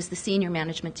 which is the senior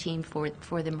management team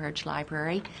for the merged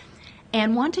library,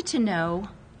 and wanted to know,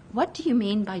 what do you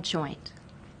mean by joint?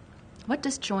 What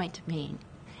does joint mean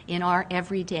in our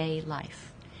everyday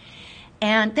life?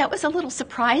 And that was a little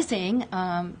surprising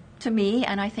to me,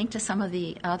 and I think to some of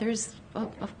the others.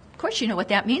 Well, of course you know what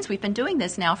that means. We've been doing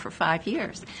this now for 5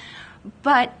 years.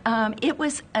 But it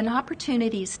was an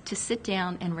opportunity to sit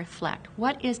down and reflect.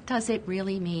 Does it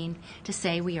really mean to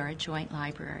say we are a joint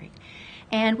library?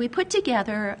 And we put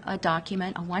together a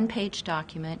document, a one-page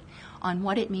document, on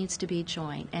what it means to be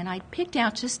joint. And I picked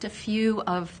out just a few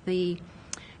of the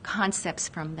concepts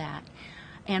from that.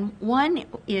 And one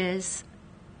is,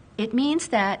 it means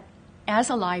that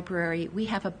as a library, we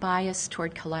have a bias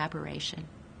toward collaboration.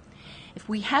 If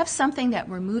we have something that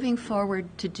we're moving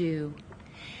forward to do,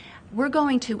 we're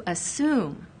going to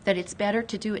assume that it's better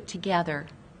to do it together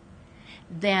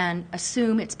than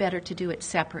assume it's better to do it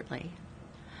separately,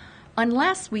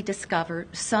 unless we discover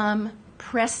some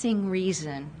pressing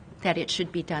reason that it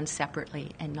should be done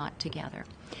separately and not together.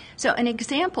 So an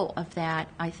example of that,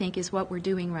 I think, is what we're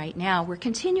doing right now. We're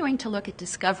continuing to look at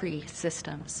discovery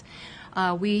systems.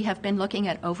 We have been looking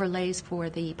at overlays for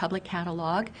the public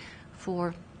catalog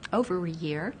for over a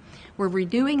year. We're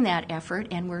renewing that effort,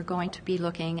 and we're going to be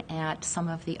looking at some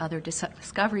of the other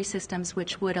discovery systems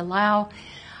which would allow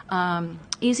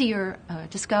easier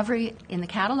discovery in the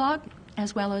catalog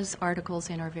as well as articles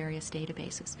in our various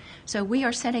databases. So we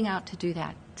are setting out to do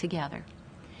that together.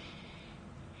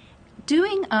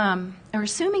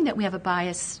 Assuming that we have a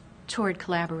bias toward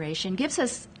collaboration gives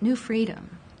us new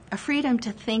freedom, a freedom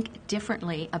to think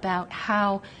differently about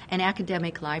how an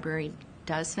academic library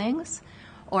does things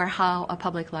or how a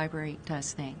public library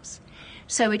does things.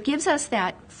 So it gives us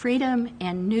that freedom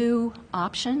and new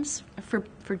options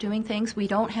for doing things. We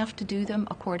don't have to do them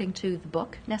according to the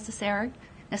book necessarily.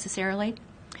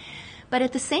 But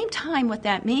at the same time, what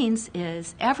that means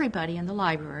is everybody in the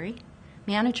library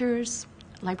managers,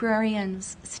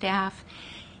 librarians, staff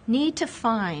need to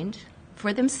find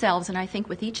for themselves, and I think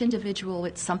with each individual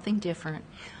it's something different,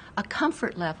 a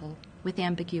comfort level with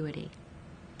ambiguity.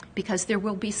 Because there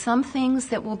will be some things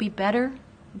that will be better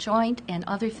joint and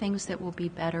other things that will be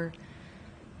better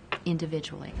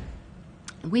individually.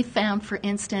 We found, for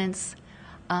instance,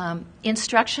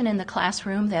 instruction in the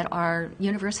classroom that our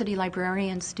university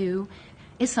librarians do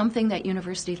is something that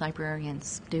university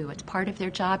librarians do. It's part of their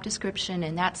job description,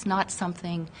 and that's not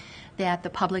something that the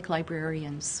public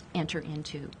librarians enter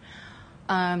into.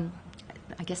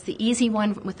 I guess the easy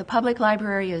one with the public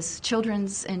library is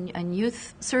children's and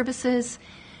youth services.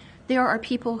 There are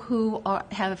people who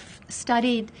have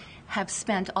studied, have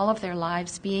spent all of their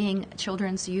lives being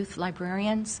children's youth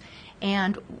librarians,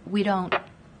 and we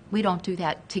don't do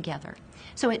that together.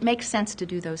 So it makes sense to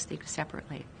do those things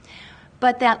separately.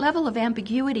 But that level of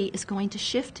ambiguity is going to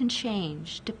shift and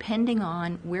change depending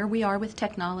on where we are with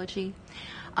technology,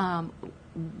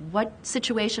 what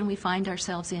situation we find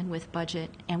ourselves in with budget,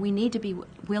 and we need to be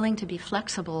willing to be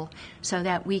flexible so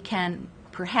that we can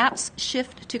perhaps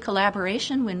shift to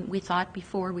collaboration when we thought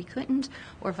before we couldn't,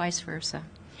 or vice versa.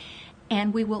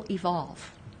 And we will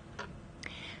evolve.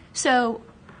 So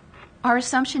our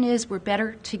assumption is we're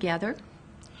better together.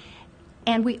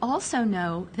 And we also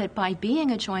know that by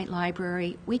being a joint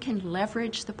library, we can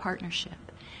leverage the partnership.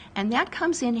 And that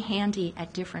comes in handy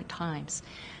at different times.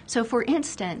 So for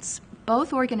instance,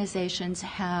 both organizations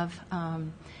have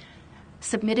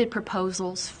submitted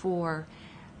proposals for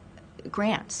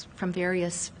grants from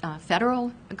various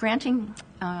federal granting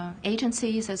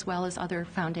agencies as well as other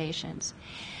foundations.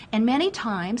 And many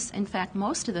times, in fact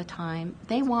most of the time,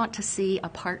 they want to see a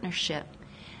partnership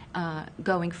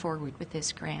going forward with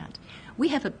this grant. We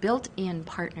have a built-in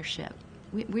partnership.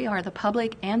 We are the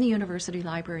public and the university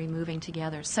library moving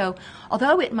together. So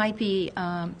although it might be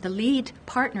the lead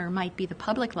partner might be the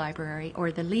public library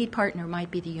or the lead partner might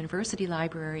be the university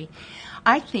library,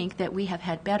 I think that we have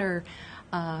had better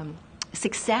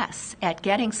success at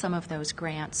getting some of those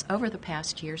grants over the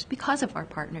past years because of our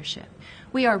partnership.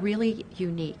 We are really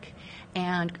unique,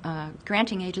 and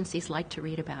granting agencies like to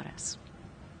read about us.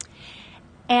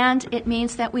 And it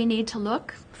means that we need to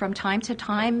look from time to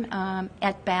time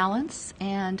at balance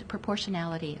and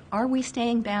proportionality. Are we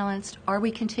staying balanced? Are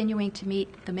we continuing to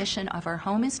meet the mission of our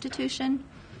home institution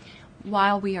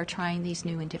while we are trying these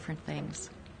new and different things?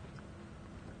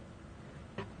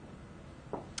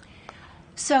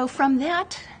 So from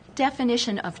that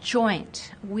definition of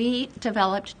joint, we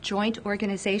developed joint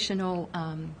organizational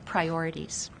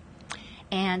priorities.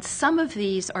 And some of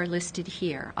these are listed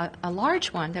here. A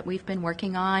large one that we've been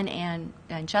working on and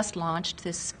just launched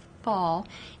this fall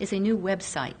is a new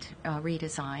website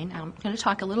redesign. I'm going to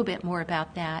talk a little bit more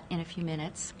about that in a few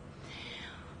minutes.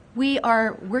 We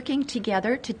are working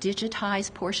together to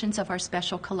digitize portions of our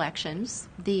special collections,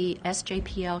 the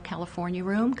SJPL California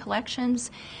Room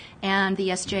collections and the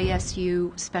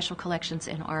SJSU Special Collections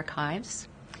and Archives.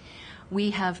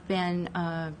 We have been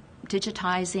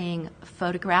digitizing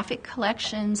photographic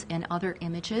collections and other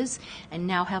images, and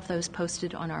now have those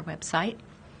posted on our website.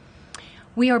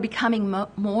 We are becoming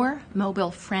more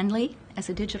mobile friendly as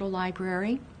a digital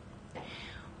library.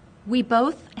 We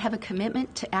both have a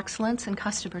commitment to excellence and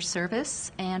customer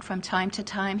service, and from time to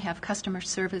time have customer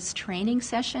service training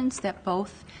sessions that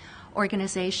both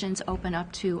organizations open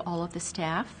up to all of the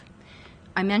staff.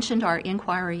 I mentioned our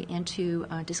inquiry into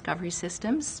discovery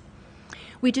systems.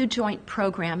 We do joint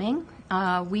programming.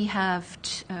 We have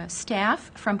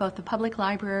staff from both the public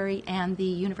library and the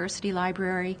university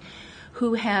library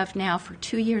who have now for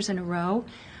 2 years in a row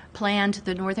planned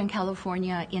the Northern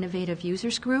California Innovative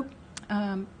Users Group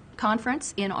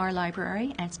conference in our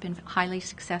library, and it's been highly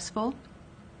successful.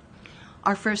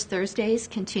 Our first Thursdays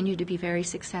continue to be very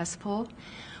successful.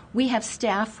 We have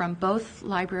staff from both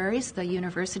libraries, the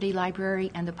university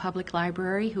library and the public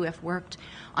library, who have worked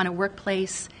on a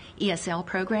workplace ESL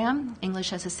program,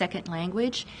 English as a Second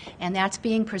Language, and that's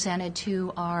being presented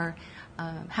to our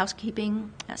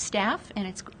housekeeping staff, and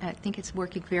I think it's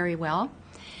working very well.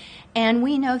 And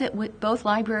we know that with both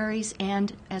libraries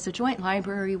and as a joint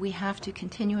library, we have to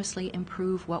continuously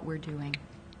improve what we're doing.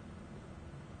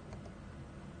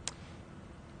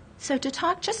 So to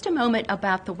talk just a moment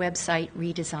about the website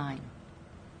redesign.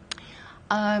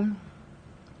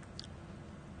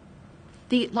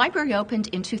 The library opened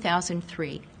in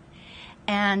 2003,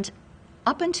 and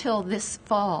up until this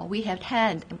fall, we had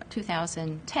had,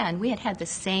 2010, we had had the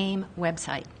same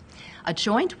website, a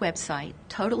joint website,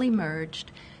 totally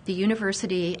merged. The the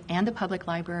university and the public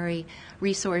library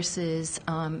resources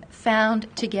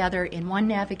found together in one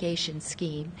navigation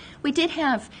scheme. We did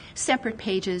have separate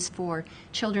pages for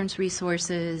children's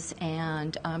resources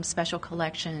and special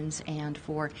collections and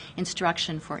for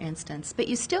instruction, for instance, but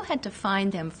you still had to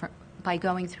find them by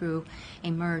going through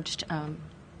a merged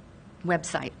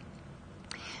website.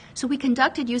 So we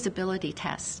conducted usability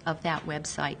tests of that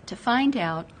website to find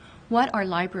out what our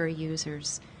library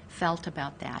users felt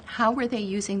about that. How were they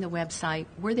using the website?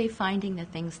 Were they finding the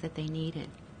things that they needed?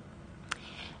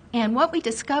 And what we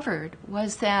discovered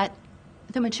was that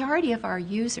the majority of our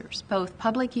users, both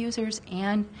public users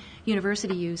and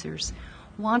university users,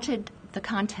 wanted the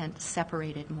content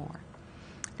separated more,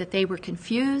 that they were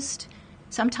confused,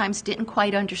 sometimes didn't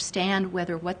quite understand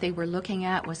whether what they were looking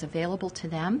at was available to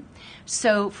them.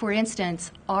 So, for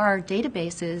instance, our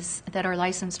databases that are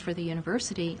licensed for the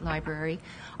university library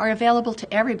are available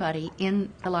to everybody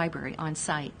in the library on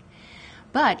site.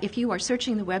 But if you are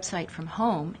searching the website from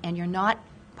home and you're not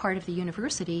part of the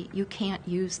university, you can't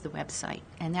use the website,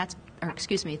 and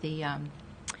the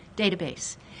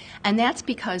database. And that's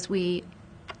because we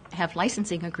have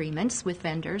licensing agreements with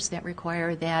vendors that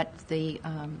require that the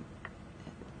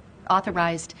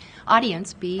authorized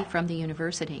audience be from the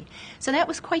university. So that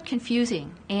was quite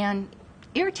confusing and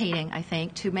irritating, I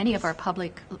think, to many of our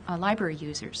public library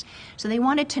users. So they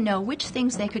wanted to know which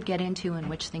things they could get into and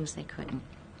which things they couldn't.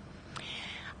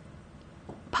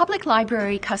 Public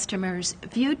library customers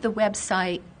viewed the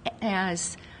website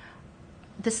as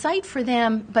the site for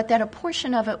them, but that a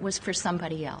portion of it was for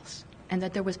somebody else, and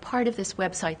that there was part of this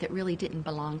website that really didn't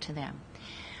belong to them.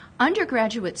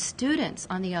 Undergraduate students,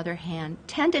 on the other hand,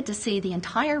 tended to see the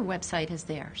entire website as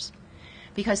theirs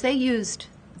because they used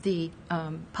the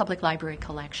public library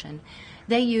collection.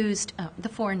 They used the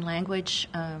foreign language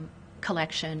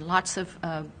collection, lots of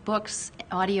books,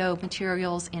 audio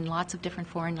materials in lots of different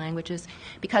foreign languages.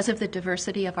 Because of the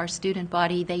diversity of our student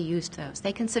body, they used those.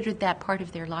 They considered that part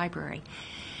of their library.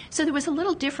 So there was a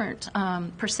little different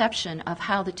perception of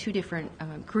how the two different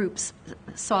groups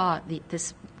saw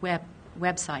this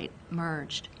website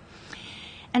merged.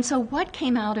 And so what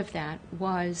came out of that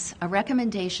was a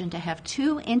recommendation to have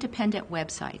two independent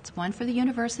websites, one for the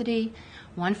university,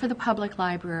 one for the public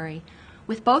library,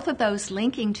 with both of those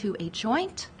linking to a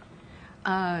joint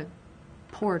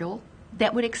portal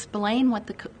that would explain what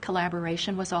the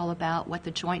collaboration was all about, what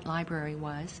the joint library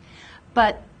was,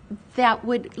 but that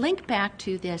would link back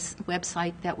to this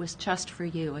website that was just for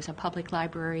you as a public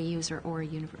library user or a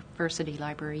university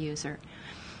library user.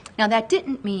 Now, that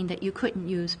didn't mean that you couldn't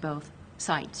use both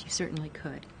sites. You certainly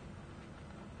could.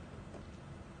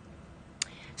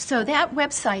 So that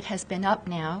website has been up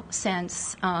now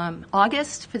since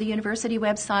August for the university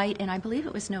website, and I believe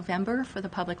it was November for the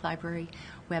public library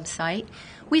website.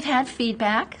 We've had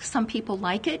feedback. Some people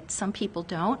like it, some people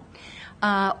don't.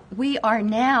 We are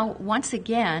now, once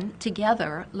again,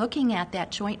 together looking at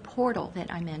that joint portal that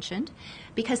I mentioned,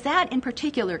 because that in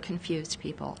particular confused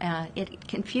people. It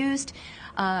confused,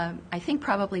 I think,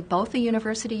 probably both the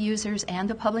university users and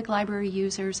the public library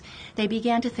users. They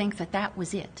began to think that that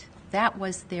was it. That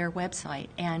was their website,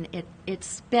 and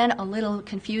it's been a little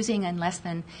confusing and less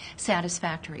than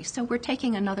satisfactory. So we're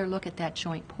taking another look at that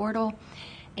joint portal,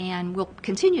 and we'll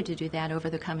continue to do that over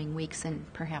the coming weeks and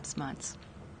perhaps months.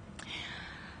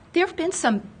 There have been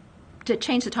some, to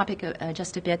change the topic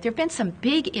just a bit, there have been some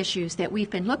big issues that we've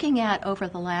been looking at over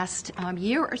the last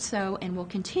year or so and will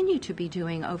continue to be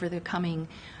doing over the coming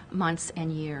months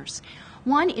and years.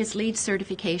 One is LEED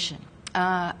certification.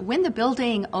 When the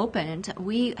building opened,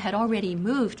 we had already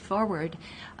moved forward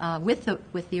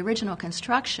with the original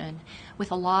construction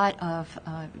with a lot of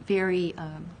very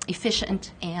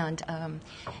efficient and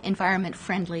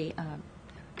environment-friendly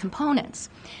components.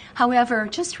 However,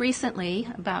 just recently,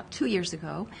 about 2 years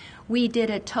ago, we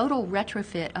did a total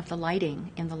retrofit of the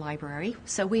lighting in the library.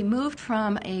 So we moved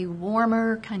from a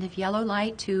warmer kind of yellow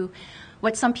light to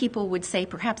what some people would say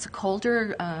perhaps a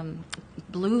colder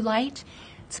blue light.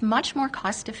 It's much more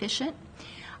cost efficient.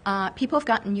 People have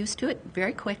gotten used to it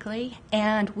very quickly,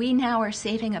 and we now are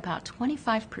saving about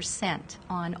 25%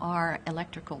 on our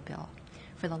electrical bill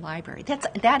for the library.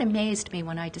 That amazed me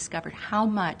when I discovered how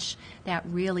much that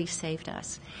really saved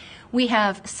us. We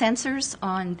have sensors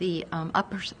on the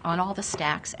on all the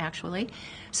stacks, actually,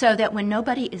 so that when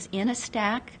nobody is in a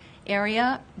stack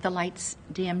area, the lights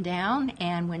dim down,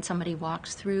 and when somebody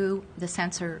walks through, the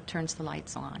sensor turns the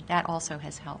lights on. That also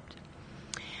has helped.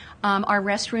 Our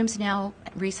restrooms now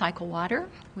recycle water,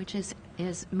 which is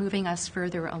moving us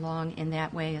further along in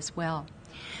that way as well.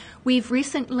 We've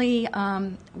recently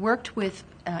worked with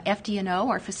FD&O,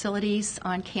 our facilities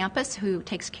on campus, who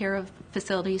takes care of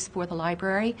facilities for the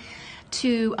library,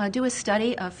 to do a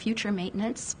study of future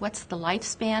maintenance. What's the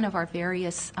lifespan of our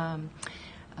various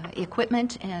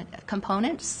equipment and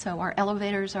components? So our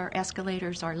elevators, our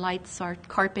escalators, our lights, our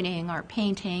carpeting, our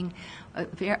painting,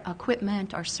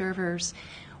 equipment, our servers.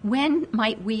 When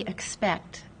might we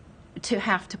expect to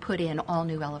have to put in all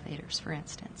new elevators, for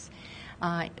instance?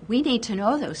 We need to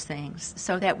know those things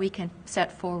so that we can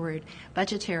set forward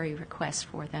budgetary requests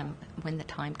for them when the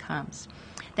time comes.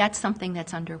 That's something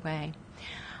that's underway.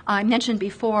 I mentioned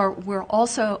before, we're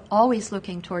also always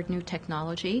looking toward new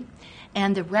technology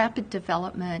and the rapid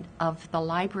development of the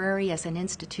library as an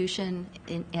institution,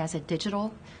 as a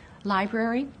digital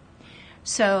library.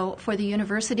 So for the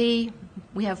university,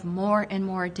 we have more and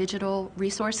more digital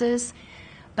resources,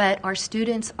 but our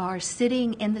students are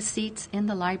sitting in the seats in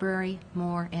the library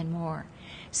more and more.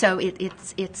 So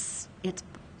it's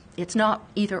not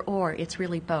either or, it's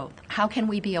really both. How can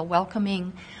we be a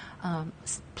welcoming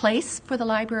place for the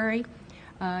library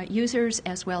users,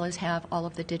 as well as have all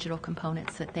of the digital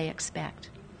components that they expect?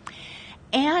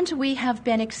 And we have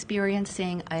been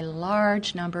experiencing a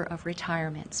large number of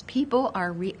retirements. People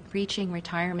are reaching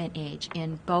retirement age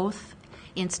in both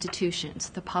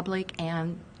institutions, the public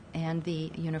and the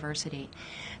university.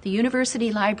 The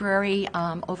university library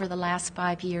over the last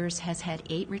 5 years has had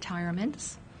 8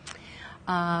 retirements.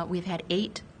 We've had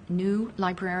 8 new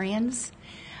librarians.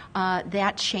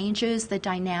 That changes the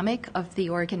dynamic of the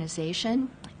organization.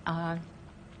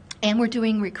 And we're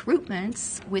doing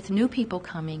recruitments with new people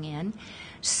coming in.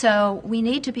 So we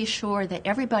need to be sure that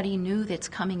everybody new that's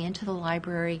coming into the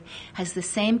library has the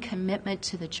same commitment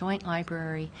to the joint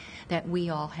library that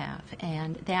we all have.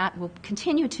 And that will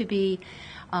continue to be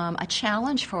a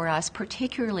challenge for us,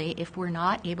 particularly if we're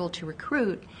not able to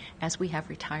recruit as we have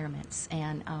retirements.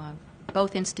 And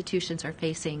both institutions are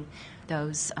facing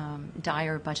those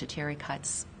dire budgetary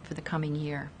cuts for the coming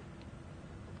year.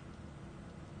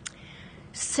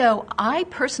 So I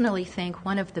personally think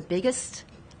one of the biggest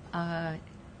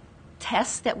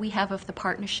tests that we have of the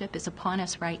partnership is upon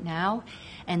us right now,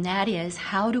 and that is,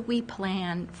 how do we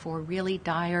plan for really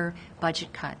dire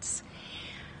budget cuts?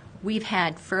 We've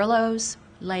had furloughs,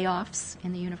 layoffs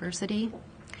in the university,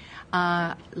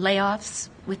 layoffs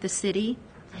with the city.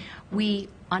 We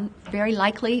very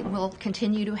likely will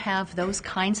continue to have those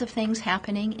kinds of things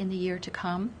happening in the year to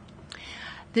come.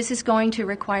 This is going to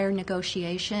require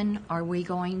negotiation. Are we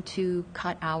going to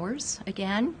cut hours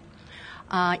again?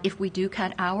 If we do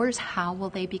cut hours, how will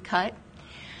they be cut?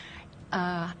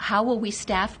 How will we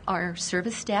staff our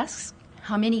service desks?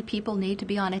 How many people need to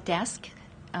be on a desk?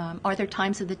 Are there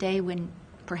times of the day when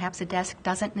perhaps a desk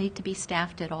doesn't need to be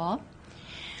staffed at all?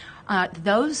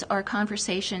 Those are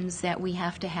conversations that we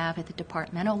have to have at the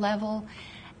departmental level,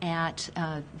 at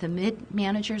the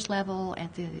mid-managers level,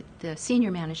 at the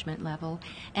senior management level,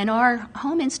 and our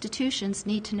home institutions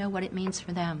need to know what it means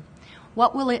for them.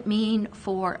 What will it mean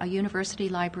for a university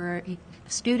library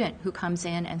student who comes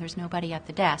in and there's nobody at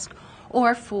the desk,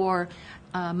 or for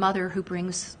a mother who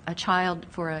brings a child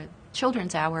for a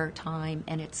children's hour time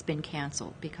and it's been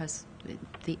canceled because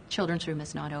the children's room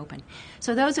is not open?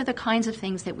 So those are the kinds of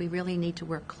things that we really need to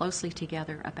work closely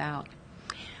together about.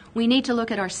 We need to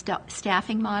look at our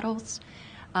staffing models.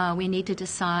 We need to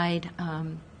decide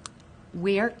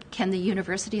where can the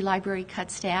university library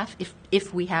cut staff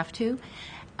if we have to,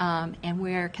 and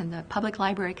where can the public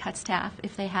library cut staff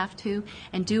if they have to,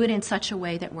 and do it in such a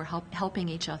way that we're helping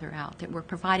each other out, that we're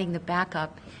providing the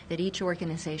backup that each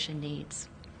organization needs.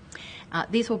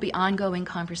 These will be ongoing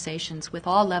conversations with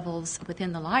all levels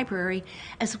within the library,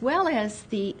 as well as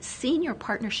the senior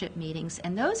partnership meetings.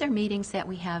 And those are meetings that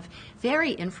we have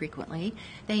very infrequently.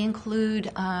 They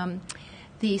include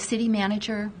the city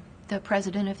manager, the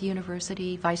president of the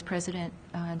university, vice president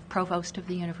and provost of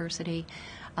the university,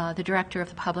 the director of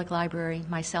the public library,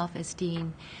 myself as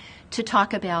dean, to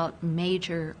talk about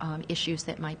major issues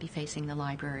that might be facing the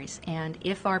libraries. And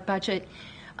if our budget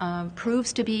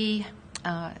proves to be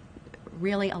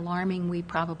really alarming, we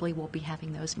probably will be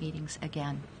having those meetings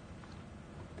again.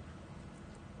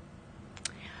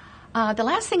 The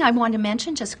last thing I want to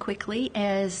mention just quickly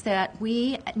is that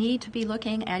we need to be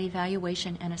looking at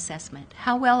evaluation and assessment.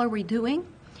 How well are we doing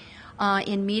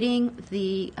in meeting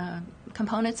the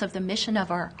components of the mission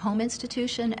of our home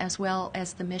institution as well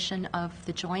as the mission of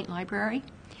the joint library?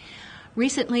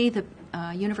 Recently, the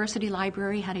university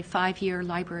library had a 5-year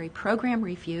library program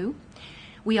review.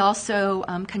 We also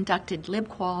conducted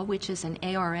LibQual, which is an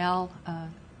ARL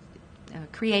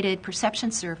created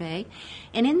perception survey,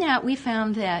 and in that we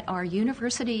found that our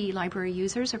university library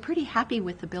users are pretty happy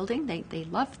with the building. They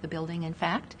love the building, in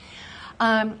fact.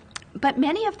 But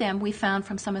many of them, we found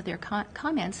from some of their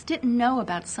comments, didn't know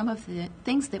about some of the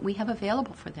things that we have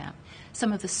available for them,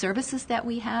 some of the services that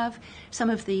we have, some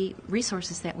of the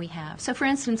resources that we have. So, for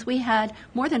instance, we had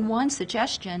more than one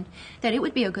suggestion that it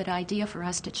would be a good idea for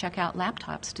us to check out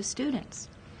laptops to students.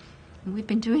 And we've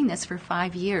been doing this for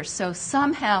 5 years, so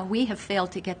somehow we have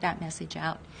failed to get that message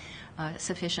out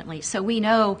sufficiently. So we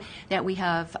know that we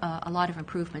have a lot of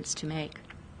improvements to make.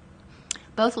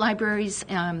 Both libraries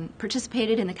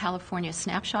participated in the California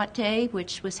Snapshot Day,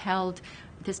 which was held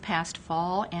this past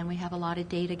fall, and we have a lot of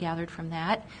data gathered from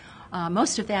that.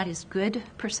 Most of that is good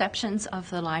perceptions of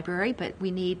the library, but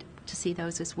we need to see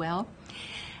those as well.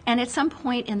 And at some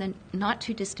point in the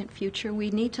not-too-distant future, we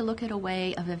need to look at a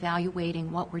way of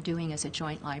evaluating what we're doing as a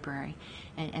joint library,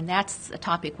 and that's a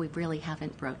topic we really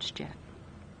haven't broached yet.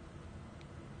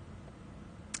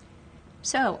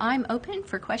 So I'm open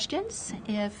for questions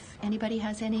if anybody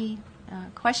has any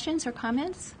questions or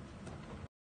comments.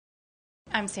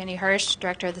 I'm Sandy Hirsch,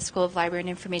 Director of the School of Library and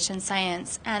Information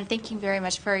Science, and thank you very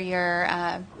much for your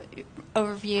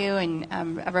overview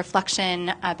and a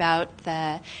reflection about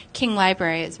the King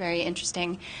Library. It's very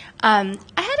interesting. I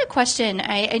had a question.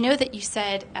 I know that you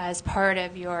said as part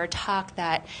of your talk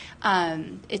that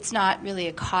it's not really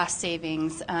a cost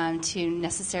savings to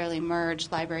necessarily merge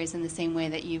libraries in the same way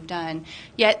that you've done,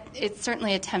 yet it's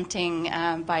certainly attempting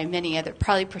by many,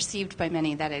 probably perceived by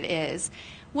many that it is.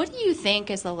 What do you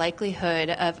think is the likelihood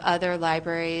of other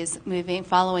libraries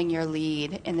following your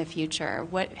lead in the future?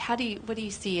 What do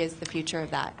you see as the future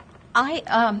of that?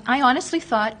 I honestly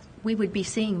thought we would be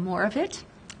seeing more of it.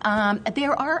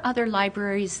 There are other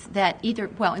libraries that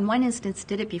in one instance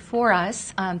did it before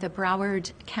us. The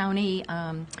Broward County,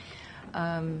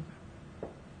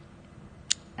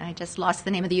 I just lost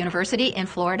the name of the university in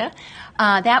Florida.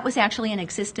 That was actually in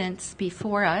existence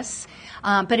before us,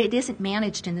 but it isn't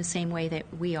managed in the same way that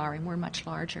we are, and we're much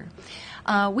larger.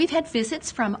 We've had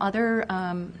visits from other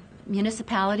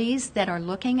municipalities that are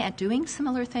looking at doing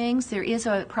similar things. There is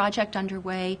a project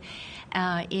underway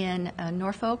in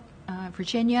Norfolk,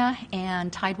 Virginia,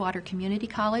 and Tidewater Community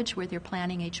College, where they're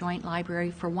planning a joint library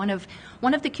for one of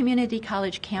the community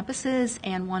college campuses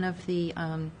and one of the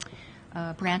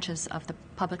branches of the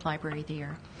public library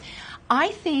there. I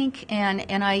think,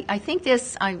 I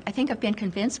think I've been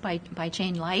convinced by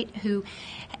Jane Light, who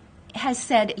has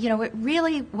said, it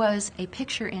really was a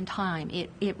picture in time.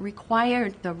 It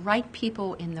required the right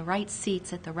people in the right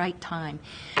seats at the right time.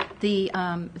 The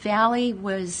valley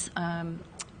was,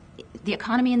 the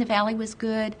economy in the valley was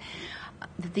good.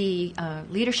 The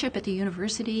leadership at the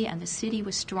university and the city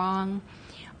was strong.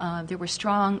 There were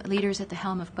strong leaders at the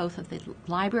helm of both of the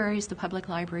libraries, the public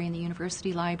library and the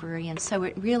university library, and so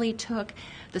it really took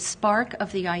the spark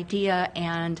of the idea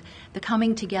and the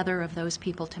coming together of those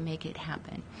people to make it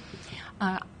happen.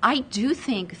 I do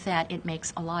think that it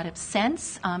makes a lot of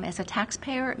sense. As a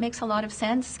taxpayer, it makes a lot of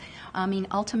sense. I mean,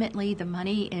 ultimately, the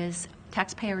money is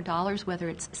taxpayer dollars, whether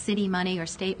it's city money or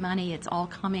state money. It's all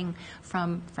coming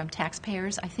from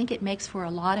taxpayers. I think it makes for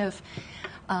a lot of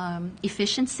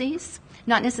efficiencies,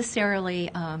 not necessarily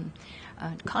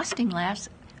costing less,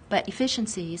 but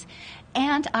efficiencies.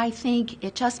 And I think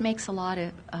it just makes a lot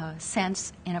of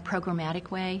sense in a programmatic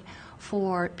way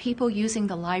for people using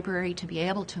the library to be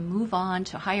able to move on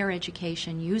to higher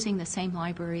education using the same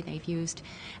library they've used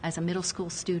as a middle school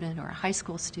student or a high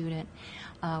school student,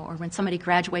 or when somebody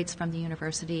graduates from the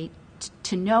university,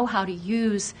 to know how to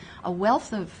use a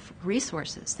wealth of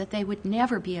resources that they would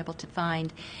never be able to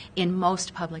find in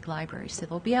most public libraries. So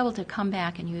they'll be able to come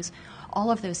back and use all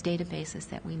of those databases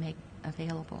that we make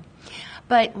available.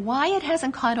 But why it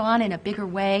hasn't caught on in a bigger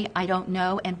way, I don't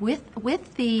know. And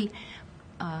with the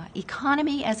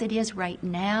economy as it is right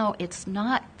now, it's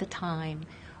not the time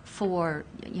for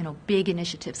big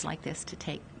initiatives like this to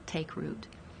take root.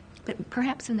 But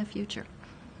perhaps in the future.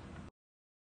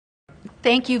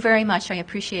 Thank you very much. I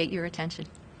appreciate your attention.